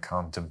wonder and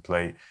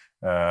contemplate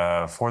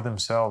for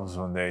themselves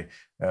when they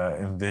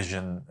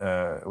envision,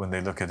 when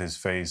they look at his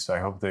face. I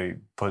hope they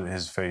put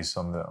his face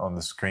on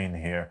the screen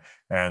here,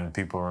 and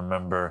people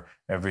remember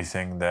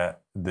everything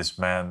that this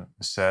man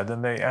said,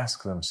 and they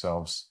ask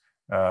themselves,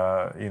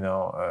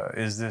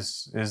 is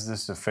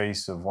this the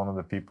face of one of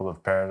the people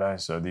of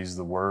paradise? Are these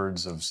the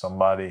words of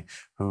somebody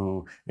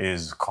who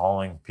is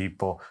calling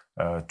people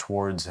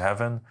towards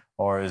heaven?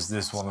 Or is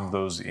this one of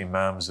those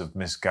imams of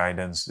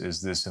misguidance?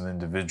 Is this an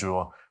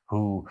individual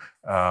who,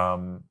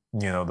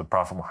 the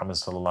Prophet Muhammad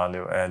sallallahu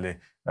alaihi wasallam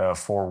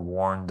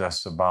forewarned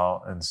us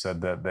about and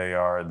said that they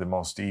are the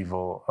most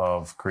evil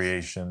of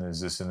creation? Is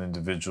this an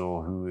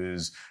individual who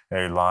is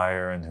a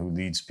liar and who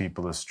leads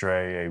people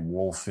astray, a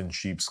wolf in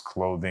sheep's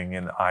clothing,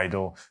 an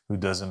idol who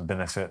doesn't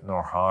benefit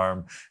nor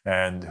harm,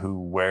 and who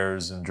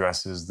wears and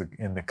dresses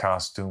in the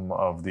costume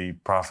of the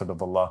Prophet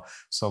of Allah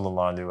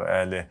sallallahu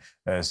alaihi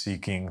wasallam,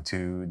 seeking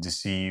to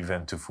deceive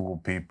and to fool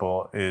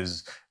people?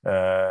 Is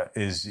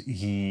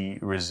he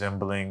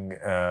resembling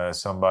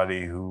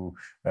somebody who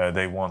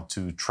they want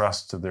to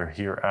trust their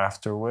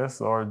hereafter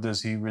with, or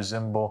does he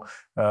resemble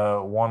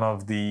one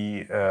of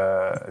the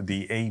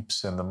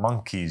apes and the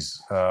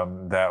monkeys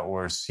that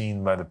were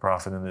seen by the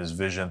Prophet in his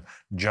vision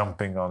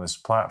jumping on his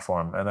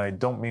platform? And I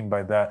don't mean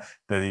by that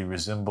he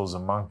resembles a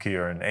monkey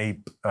or an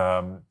ape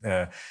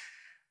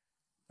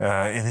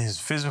in his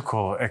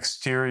physical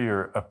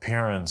exterior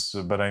appearance,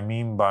 but I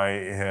mean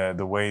by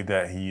the way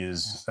that he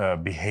is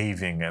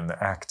behaving and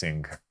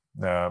acting,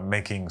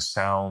 making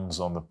sounds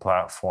on the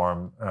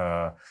platform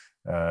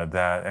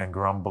and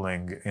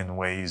grumbling in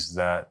ways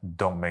that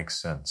don't make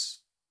sense.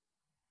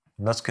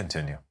 Let's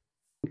continue.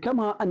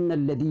 كما أن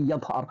الذي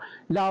يظهر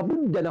لا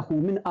بد له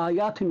من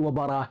آيات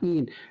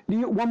وبراهين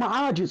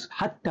ومعاجز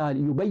حتى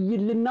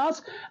ليبين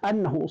للناس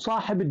أنه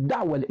صاحب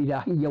الدعوة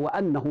الإلهية،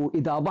 وأنه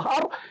إذا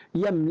ظهر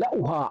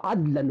يملأها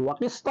عدلا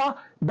وقسطا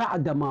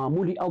بعدما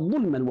ملئ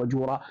ظلما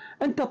وجورا.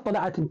 أنت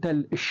اطلعت، أنت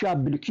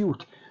الشاب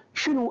الكيوت،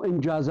 شنو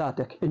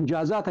إنجازاتك؟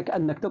 إنجازاتك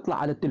أنك تطلع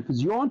على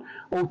التلفزيون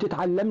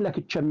وتتعلم لك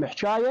تشمح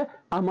شاية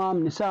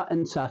أمام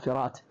نساء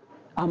سافرات،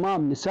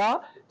 أمام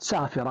نساء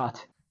سافرات.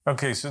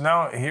 Okay, so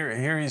now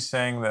here he's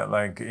saying that,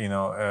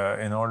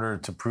 in order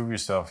to prove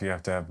yourself, you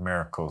have to have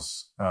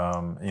miracles.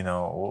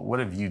 What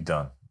have you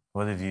done?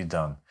 What have you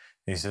done?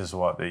 He says,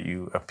 what, that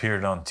you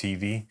appeared on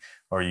TV,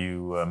 or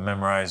you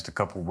memorized a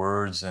couple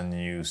words and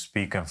you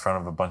speak in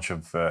front of a bunch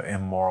of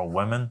immoral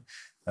women?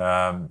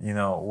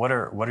 What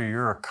are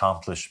your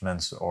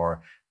accomplishments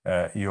or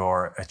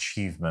your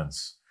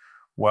achievements?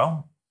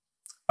 Well,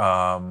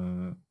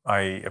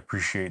 I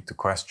appreciate the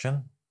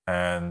question.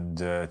 And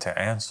to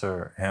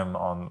answer him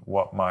on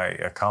what my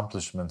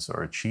accomplishments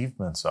or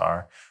achievements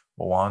are,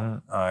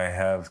 one, I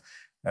have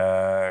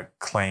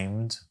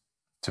claimed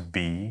to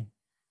be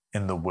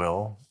in the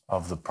will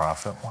of the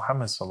Prophet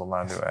Muhammad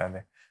sallallahu alaihi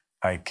wasallam.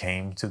 I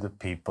came to the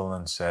people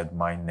and said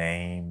my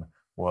name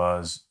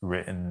was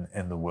written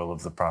in the will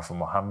of the Prophet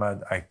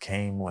Muhammad. I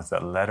came with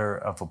a letter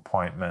of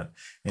appointment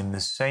in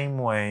the same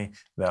way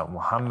that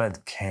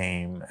Muhammad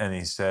came and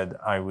he said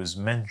I was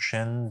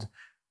mentioned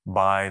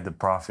by the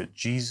Prophet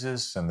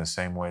Jesus, in the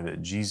same way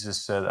that Jesus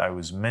said I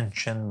was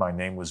mentioned, my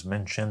name was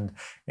mentioned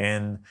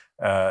on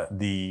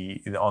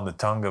the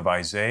tongue of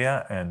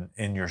Isaiah and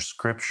in your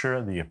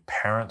scripture, the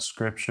apparent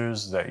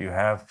scriptures that you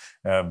have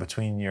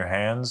between your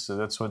hands. So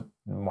that's what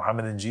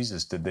Muhammad and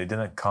Jesus did. They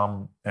didn't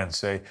come and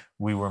say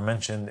we were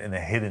mentioned in a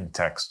hidden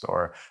text,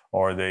 or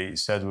they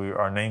said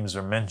our names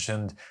are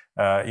mentioned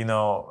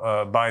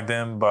by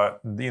them, but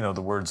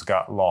the words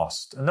got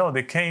lost. No,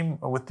 they came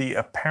with the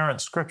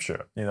apparent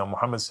scripture.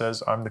 Muhammad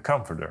says I'm the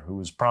comforter who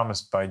was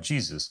promised by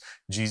Jesus.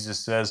 Jesus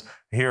says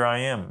here I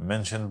am,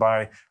 mentioned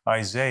by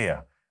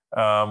Isaiah.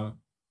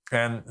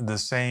 And the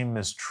same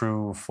is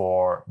true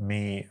for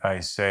me. I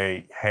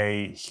say,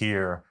 hey,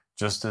 here,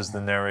 just as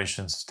the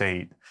narrations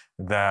state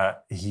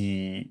that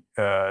the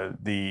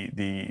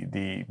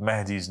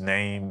Mahdi's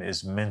name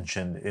is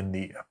mentioned in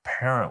the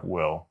apparent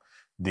will,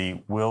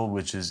 the will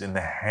which is in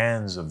the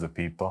hands of the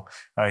people.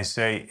 I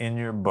say, in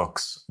your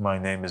books, my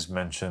name is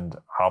mentioned,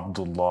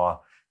 Abdullah,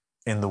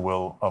 in the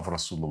will of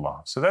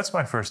Rasulullah. So that's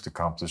my first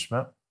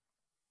accomplishment.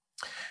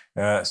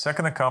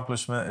 Second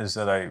accomplishment is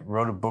that I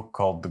wrote a book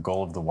called The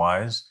Goal of the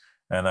Wise,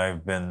 and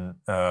I've been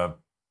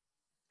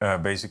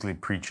basically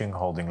preaching,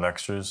 holding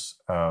lectures,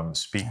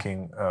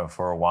 speaking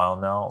for a while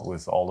now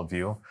with all of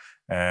you.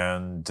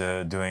 and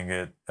doing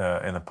it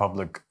in a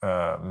public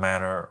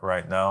manner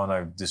right now. And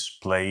I've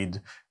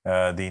displayed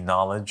the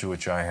knowledge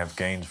which I have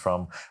gained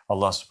from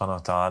Allah subhanahu wa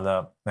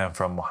ta'ala and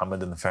from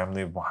Muhammad and the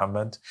family of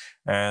Muhammad.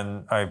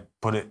 And I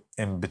put it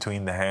in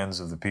between the hands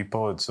of the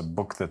people. It's a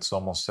book that's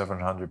almost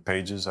 700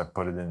 pages. I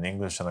put it in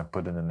English and I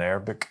put it in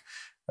Arabic.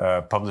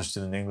 Published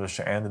it in English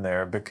and in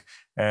Arabic,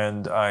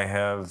 and I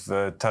have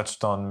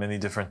touched on many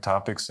different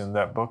topics in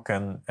that book,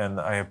 and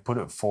I have put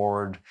it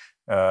forward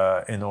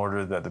in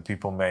order that the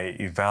people may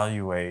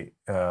evaluate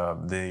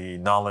the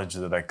knowledge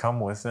that I come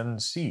with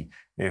and see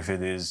if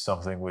it is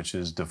something which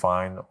is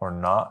divine or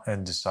not,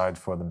 and decide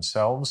for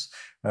themselves.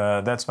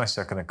 That's my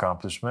second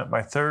accomplishment.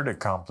 My third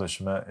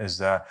accomplishment is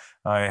that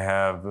I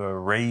have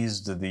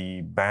raised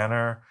the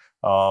banner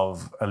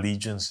of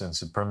allegiance and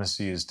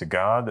supremacy is to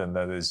God, and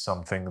that is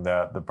something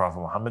that the Prophet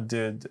Muhammad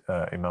did,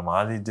 Imam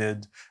Ali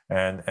did,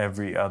 and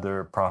every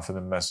other prophet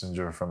and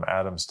messenger from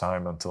Adam's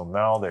time until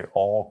now. They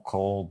all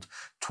called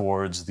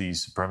towards the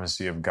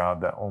supremacy of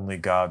God, that only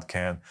God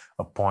can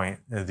appoint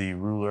the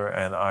ruler,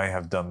 and I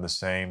have done the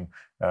same.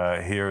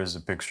 Here is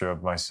a picture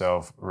of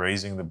myself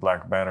raising the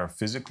black banner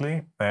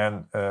physically,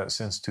 and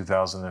since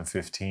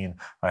 2015,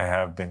 I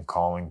have been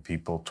calling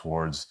people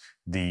towards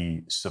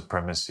the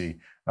supremacy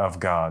of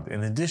God.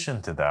 In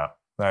addition to that,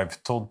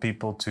 I've told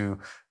people to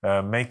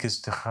make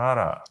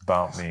istikhara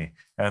about me,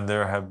 and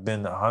there have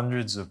been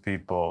hundreds of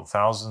people,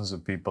 thousands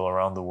of people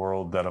around the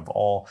world that have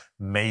all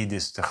made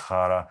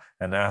istikhara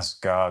and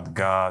asked God,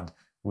 God,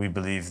 we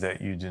believe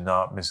that you do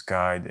not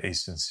misguide a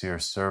sincere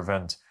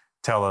servant.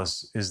 Tell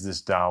us, is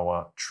this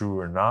da'wah true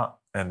or not?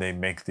 And they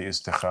make the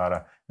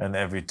istikhara, and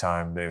every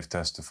time they've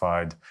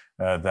testified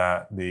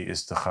that the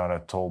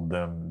istikhara told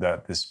them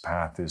that this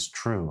path is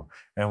true.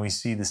 And we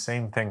see the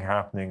same thing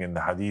happening in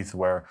the hadith,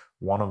 where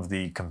one of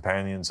the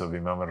companions of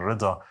Imam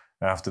al-Rida,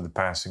 after the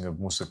passing of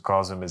Musa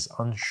Kazim, is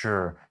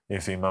unsure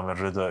if Imam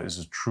al-Rida is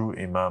a true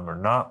Imam or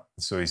not.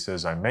 So he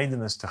says, I made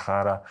an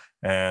istikhara,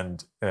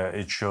 and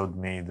it showed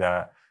me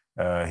that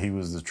he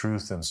was the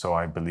truth, and so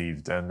I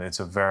believed. And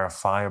it's a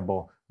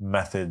verifiable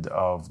method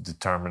of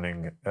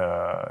determining,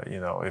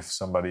 if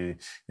somebody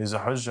is a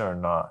hujjah or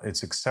not.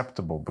 It's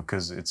acceptable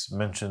because it's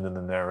mentioned in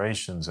the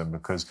narrations and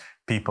because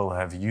people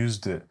have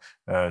used it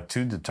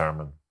to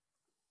determine.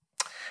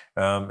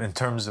 In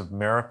terms of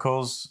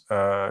miracles,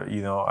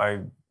 I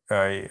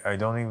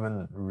don't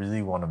even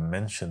really want to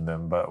mention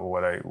them, but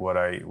what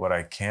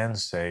I can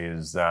say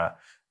is that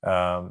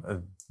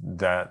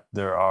that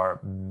there are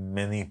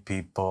many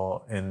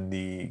people in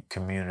the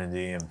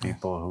community and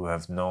people who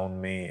have known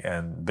me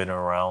and been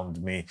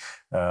around me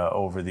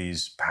over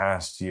these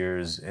past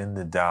years in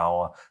the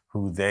da'wah,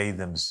 who they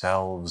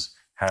themselves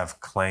have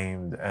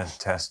claimed and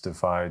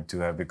testified to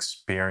have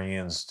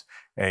experienced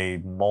a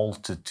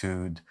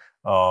multitude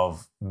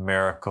of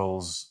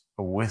miracles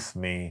with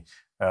me,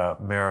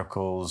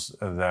 miracles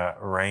that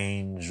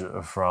range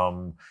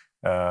from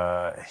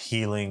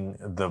healing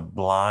the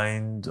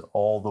blind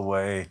all the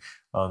way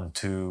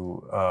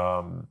unto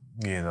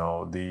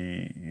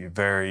the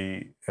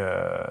very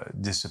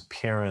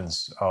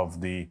disappearance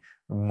of the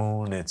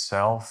moon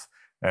itself,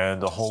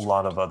 and a whole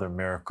lot of other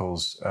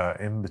miracles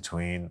in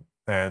between.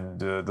 And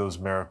those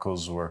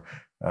miracles were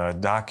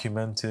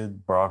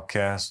documented,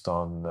 broadcast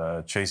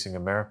on Chasing a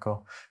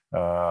Miracle,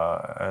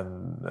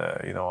 and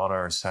on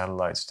our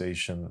satellite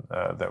station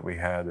that we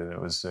had, and it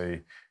was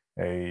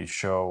a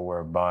show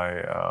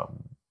whereby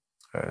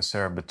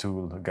Sarah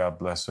Batul, God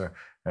bless her,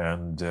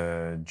 and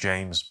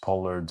James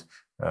Pollard,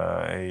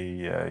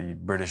 a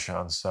British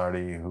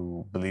Ansari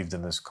who believed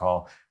in this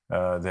call,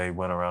 they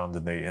went around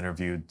and they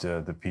interviewed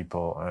the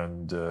people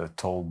and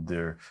told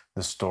the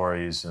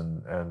stories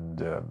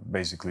and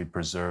basically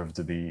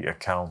preserved the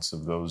accounts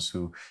of those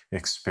who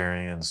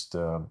experienced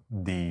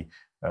the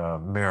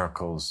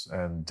miracles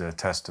and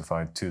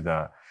testified to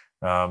that.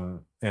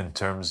 In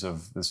terms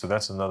of, so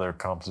that's another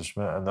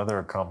accomplishment. Another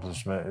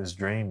accomplishment is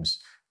dreams.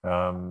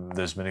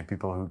 There's many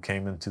people who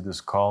came into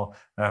this call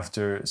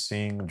after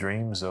seeing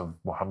dreams of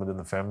Muhammad and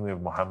the family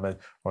of Muhammad,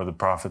 or the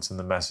prophets and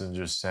the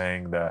messengers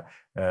saying that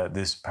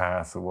this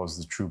path was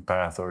the true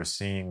path, or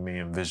seeing me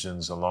in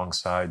visions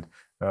alongside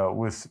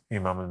with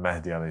Imam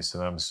al-Mahdi alayhi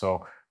salam.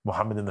 So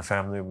Muhammad and the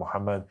family of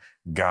Muhammad,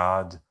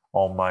 God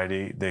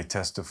Almighty, they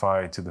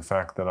testify to the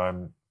fact that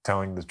I'm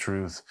telling the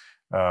truth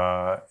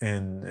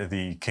in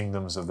the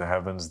kingdoms of the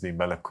heavens, the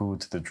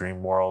malakut, the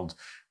dream world,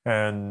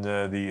 and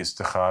the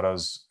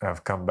istikharas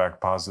have come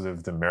back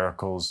positive. The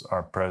miracles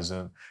are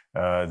present.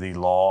 The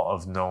law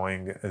of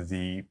knowing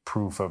the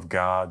proof of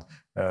God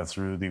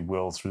through the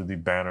will, through the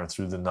banner,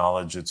 through the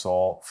knowledge, it's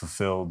all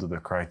fulfilled. The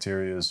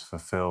criteria is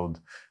fulfilled,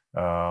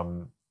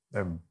 has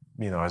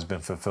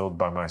been fulfilled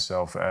by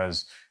myself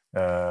as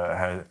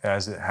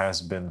it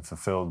has been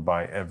fulfilled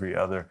by every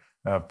other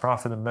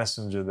prophet and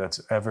messenger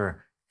that's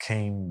ever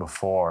came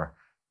before.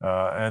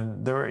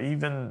 And there were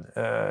even,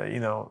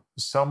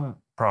 some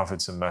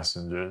prophets and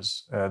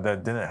messengers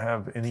that didn't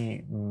have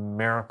any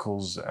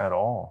miracles at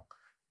all,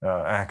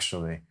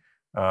 actually.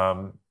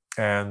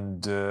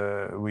 And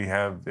we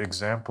have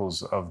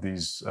examples of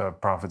these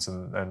prophets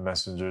and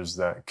messengers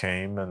that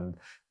came and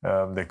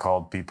they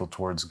called people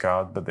towards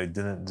God, but they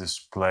didn't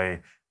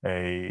display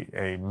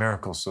a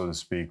miracle, so to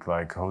speak,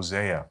 like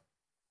Hosea,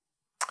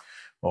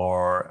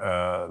 or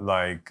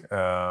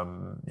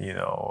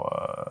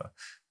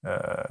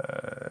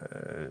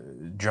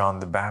John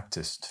the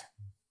Baptist,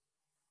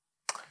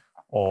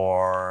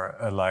 or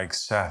like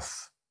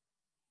Seth,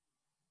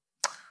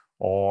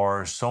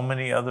 or so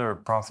many other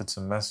prophets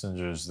and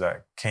messengers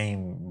that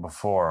came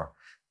before.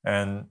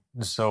 And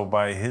so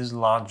by his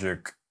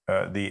logic,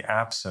 the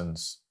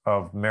absence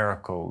of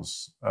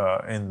miracles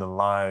in the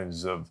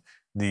lives of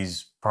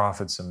these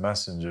prophets and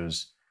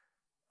messengers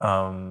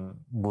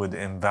would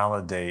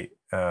invalidate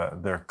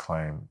their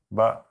claim.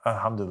 But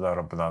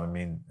alhamdulillah Rabbil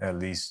Alameen, at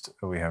least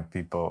we have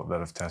people that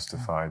have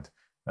testified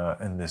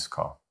in this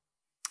call.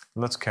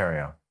 Let's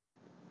carry on.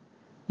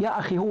 يا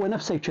أخي هو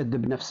نفسه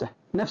يكذب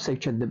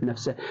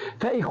نفسه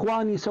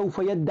فإخواني سوف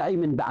يدعي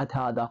من بعد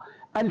هذا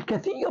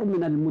الكثير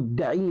من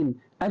المدعين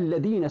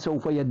الذين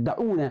سوف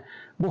يدعون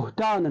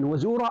بهتانا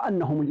وزورا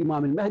أنهم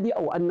الإمام المهدي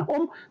أو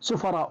أنهم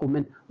سفراء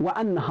منه،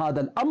 وأن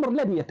هذا الأمر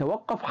لن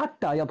يتوقف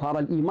حتى يظهر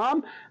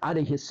الإمام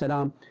عليه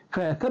السلام.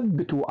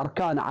 فثبتوا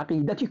أركان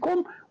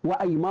عقيدتكم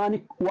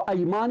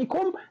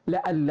وأيمانكم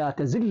لئلا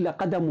تزل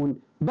قدم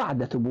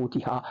بعد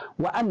ثبوتها،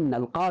 وأن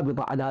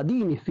القابض على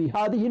دينه في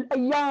هذه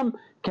الأيام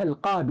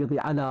كالقابض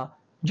على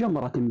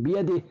جمرة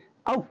بيده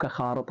أو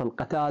كخارط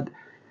القتاد.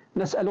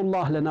 نسأل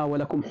الله لنا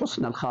ولكم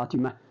حسن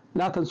الخاتمة.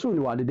 لا تنسوني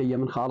والدي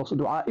من خالص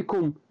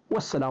دعائكم،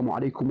 والسلام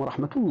عليكم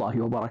ورحمة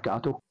الله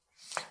وبركاته.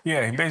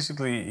 Yeah,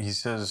 he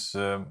says,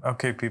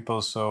 okay,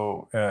 people,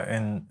 so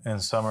in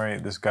summary,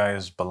 this guy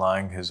is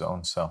belying his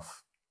own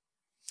self.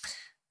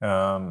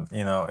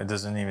 It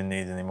doesn't even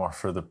need any more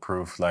further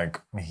proof.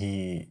 Like,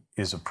 he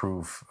is a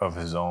proof of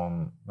his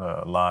own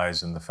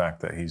lies and the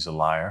fact that he's a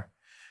liar.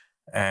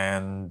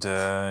 And,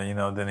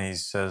 then he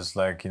says,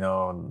 like,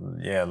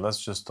 yeah, let's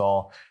just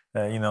all,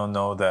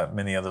 know that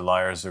many other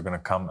liars are going to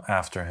come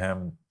after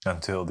him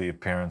until the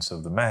appearance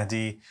of the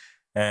Mahdi.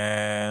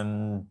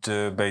 And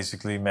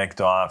basically make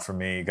dua for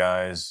me,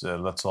 guys.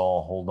 Let's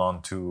all hold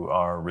on to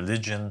our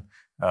religion,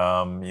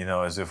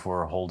 as if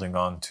we're holding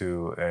on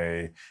to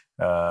a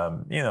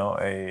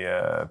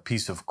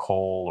piece of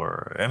coal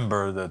or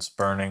ember that's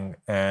burning.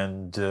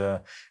 And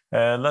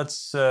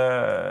let's,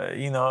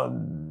 and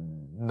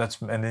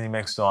then he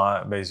makes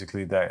dua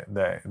basically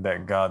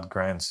that God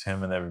grants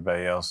him and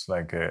everybody else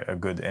like a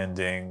good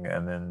ending.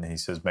 And then he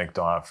says, make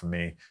dua for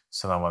me.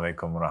 Assalamu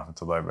alaikum wa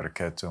rahmatullahi wa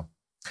barakatuh.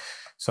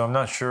 So I'm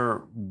not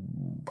sure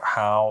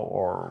how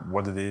or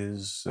what it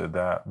is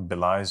that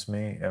belies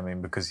me. I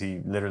mean, because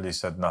he literally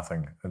said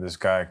nothing. This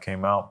guy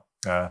came out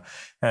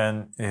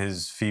and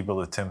his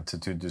feeble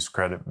attempt to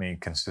discredit me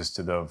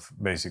consisted of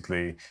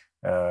basically,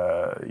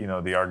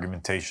 the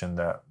argumentation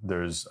that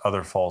there's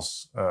other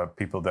false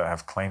people that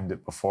have claimed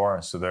it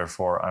before. So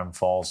therefore I'm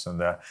false, and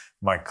that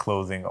my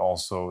clothing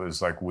also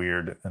is like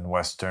weird and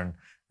Western.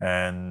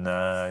 And,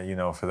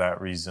 for that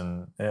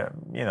reason,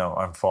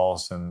 I'm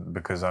false. And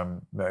because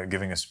I'm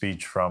giving a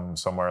speech from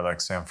somewhere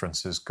like San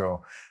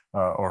Francisco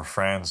or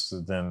France,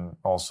 then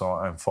also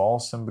I'm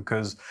false. And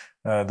because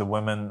the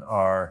women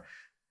are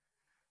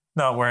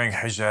not wearing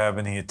hijab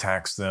and he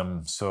attacks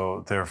them,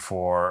 so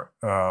therefore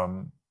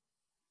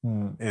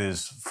it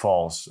is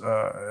false.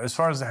 As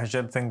far as the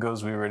hijab thing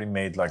goes, we already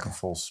made like a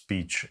full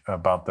speech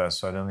about that,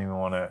 so I don't even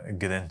want to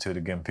get into it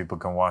again. People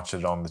can watch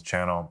it on the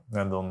channel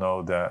and they'll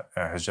know that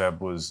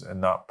hijab was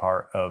not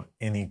part of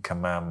any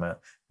commandment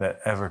that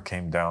ever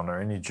came down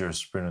or any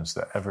jurisprudence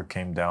that ever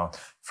came down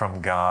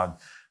from God,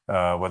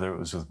 whether it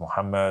was with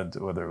Muhammad,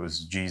 whether it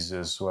was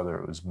Jesus,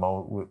 whether it was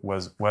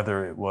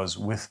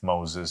with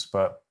Moses.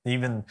 But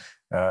even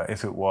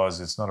if it was,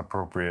 it's not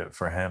appropriate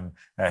for him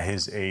at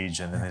his age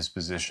and in his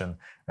position,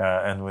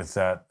 and with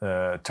that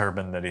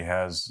turban that he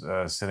has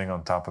sitting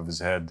on top of his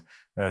head,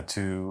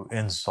 to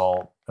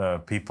insult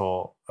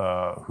people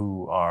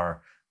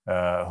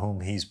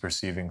whom he's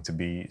perceiving to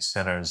be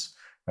sinners.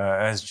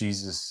 As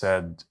Jesus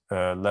said,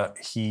 let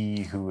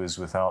he who is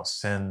without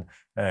sin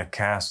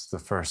cast the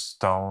first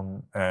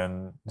stone.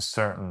 And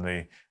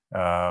certainly,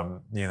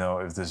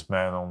 if this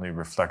man only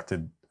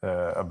reflected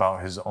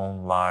about his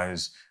own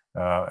lies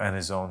and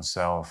his own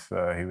self,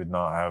 he would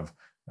not have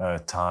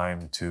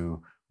time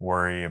to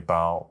worry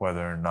about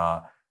whether or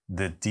not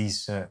the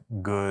decent,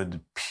 good,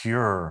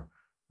 pure,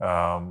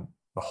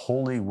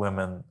 holy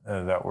women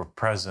that were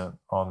present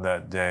on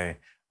that day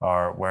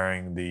are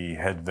wearing the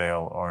head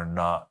veil or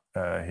not.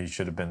 He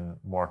should have been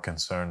more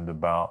concerned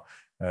about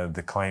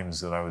the claims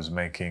that I was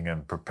making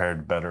and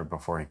prepared better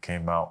before he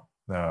came out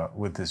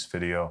with this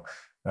video.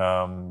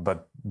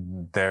 But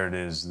there it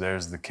is.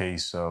 There's the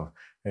case of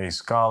a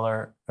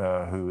scholar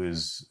who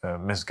is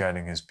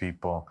misguiding his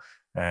people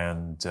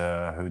and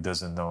who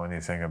doesn't know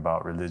anything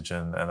about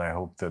religion. And I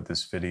hope that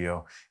this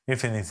video,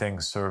 if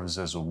anything, serves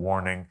as a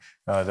warning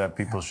that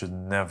people should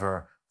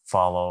never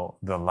follow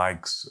the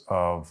likes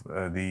of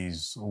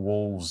these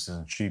wolves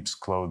in sheep's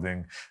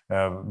clothing,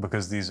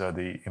 because these are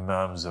the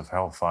imams of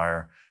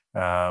hellfire.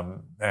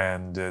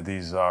 And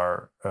these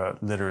are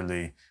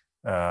literally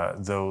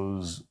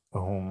those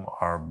whom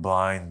are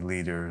blind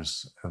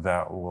leaders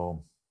that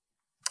will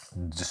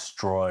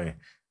destroy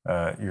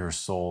your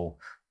soul,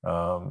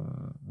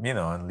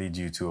 and lead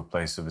you to a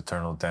place of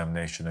eternal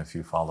damnation if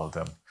you follow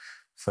them.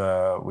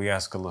 We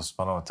ask Allah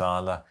subhanahu wa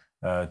ta'ala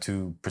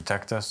to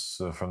protect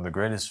us from the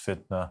greatest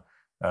fitna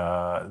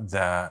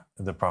that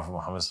the Prophet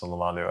Muhammad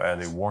sallallahu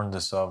alaihi wasallam warned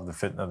us of, the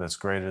fitna that's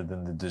greater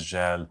than the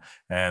Dajjal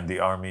and the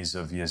armies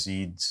of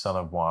Yazid, son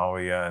of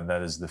Muawiyah, and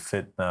that is the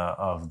fitna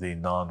of the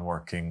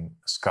non-working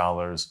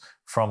scholars.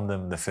 From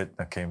them the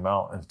fitna came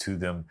out, and to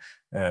them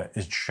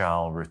it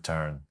shall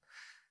return.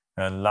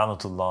 And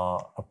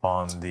la'natullah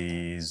upon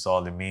the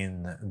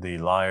zalimeen, the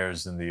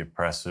liars and the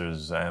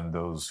oppressors, and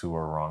those who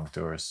are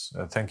wrongdoers.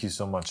 Thank you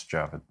so much,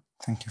 Javed.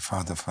 Thank you,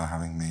 Father, for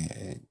having me.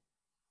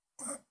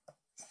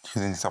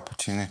 Using this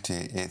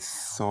opportunity, it's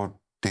so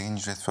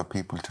dangerous for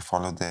people to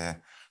follow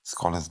their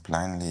scholars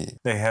blindly.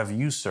 They have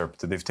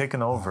usurped, they've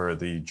taken over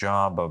the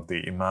job of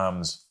the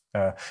Imams.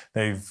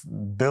 They've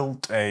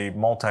built a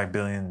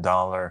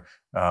multi-billion-dollar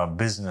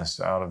business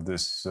out of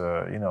this,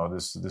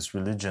 this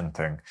religion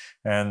thing,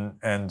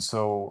 and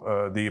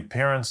so the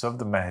appearance of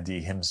the Mahdi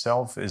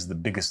himself is the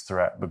biggest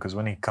threat, because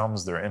when he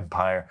comes, their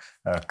empire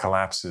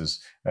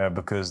collapses,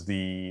 because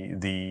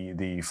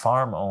the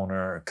farm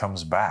owner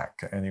comes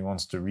back and he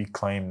wants to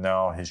reclaim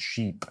now his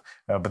sheep,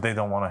 but they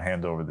don't want to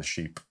hand over the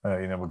sheep,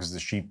 because the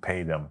sheep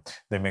pay them.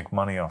 They make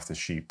money off the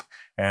sheep,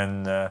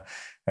 and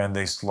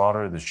they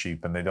slaughter the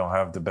sheep, and they don't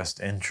have the best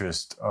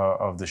interest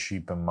of the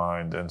sheep in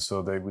mind, and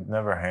so they would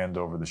never hand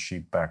over the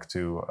sheep back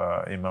to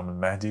Imam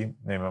al-Mahdi.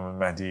 Imam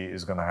al-Mahdi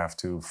is going to have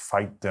to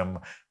fight them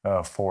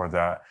for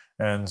that.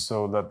 And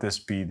so let this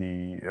be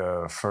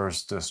the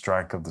first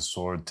strike of the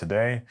sword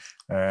today,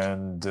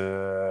 and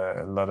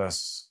let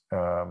us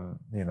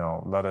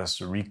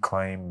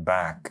reclaim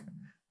back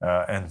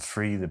and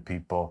free the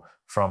people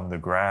from the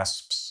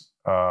grasps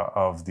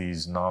of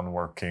these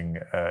non-working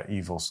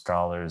evil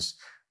scholars,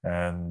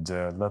 and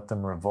let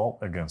them revolt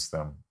against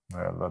them.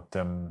 Let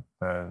them,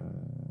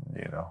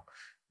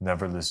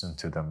 never listen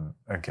to them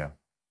again.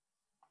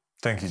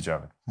 Thank you,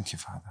 Javed. Thank you,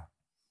 Father.